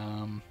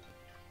 Oh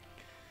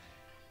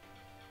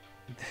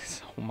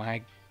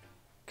my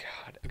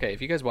god. Okay,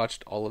 if you guys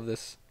watched all of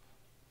this,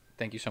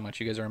 thank you so much.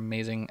 You guys are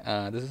amazing.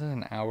 This is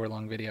an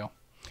hour-long video.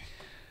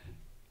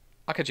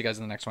 I'll catch you guys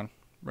in the next one.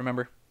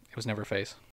 Remember, it was never a phase.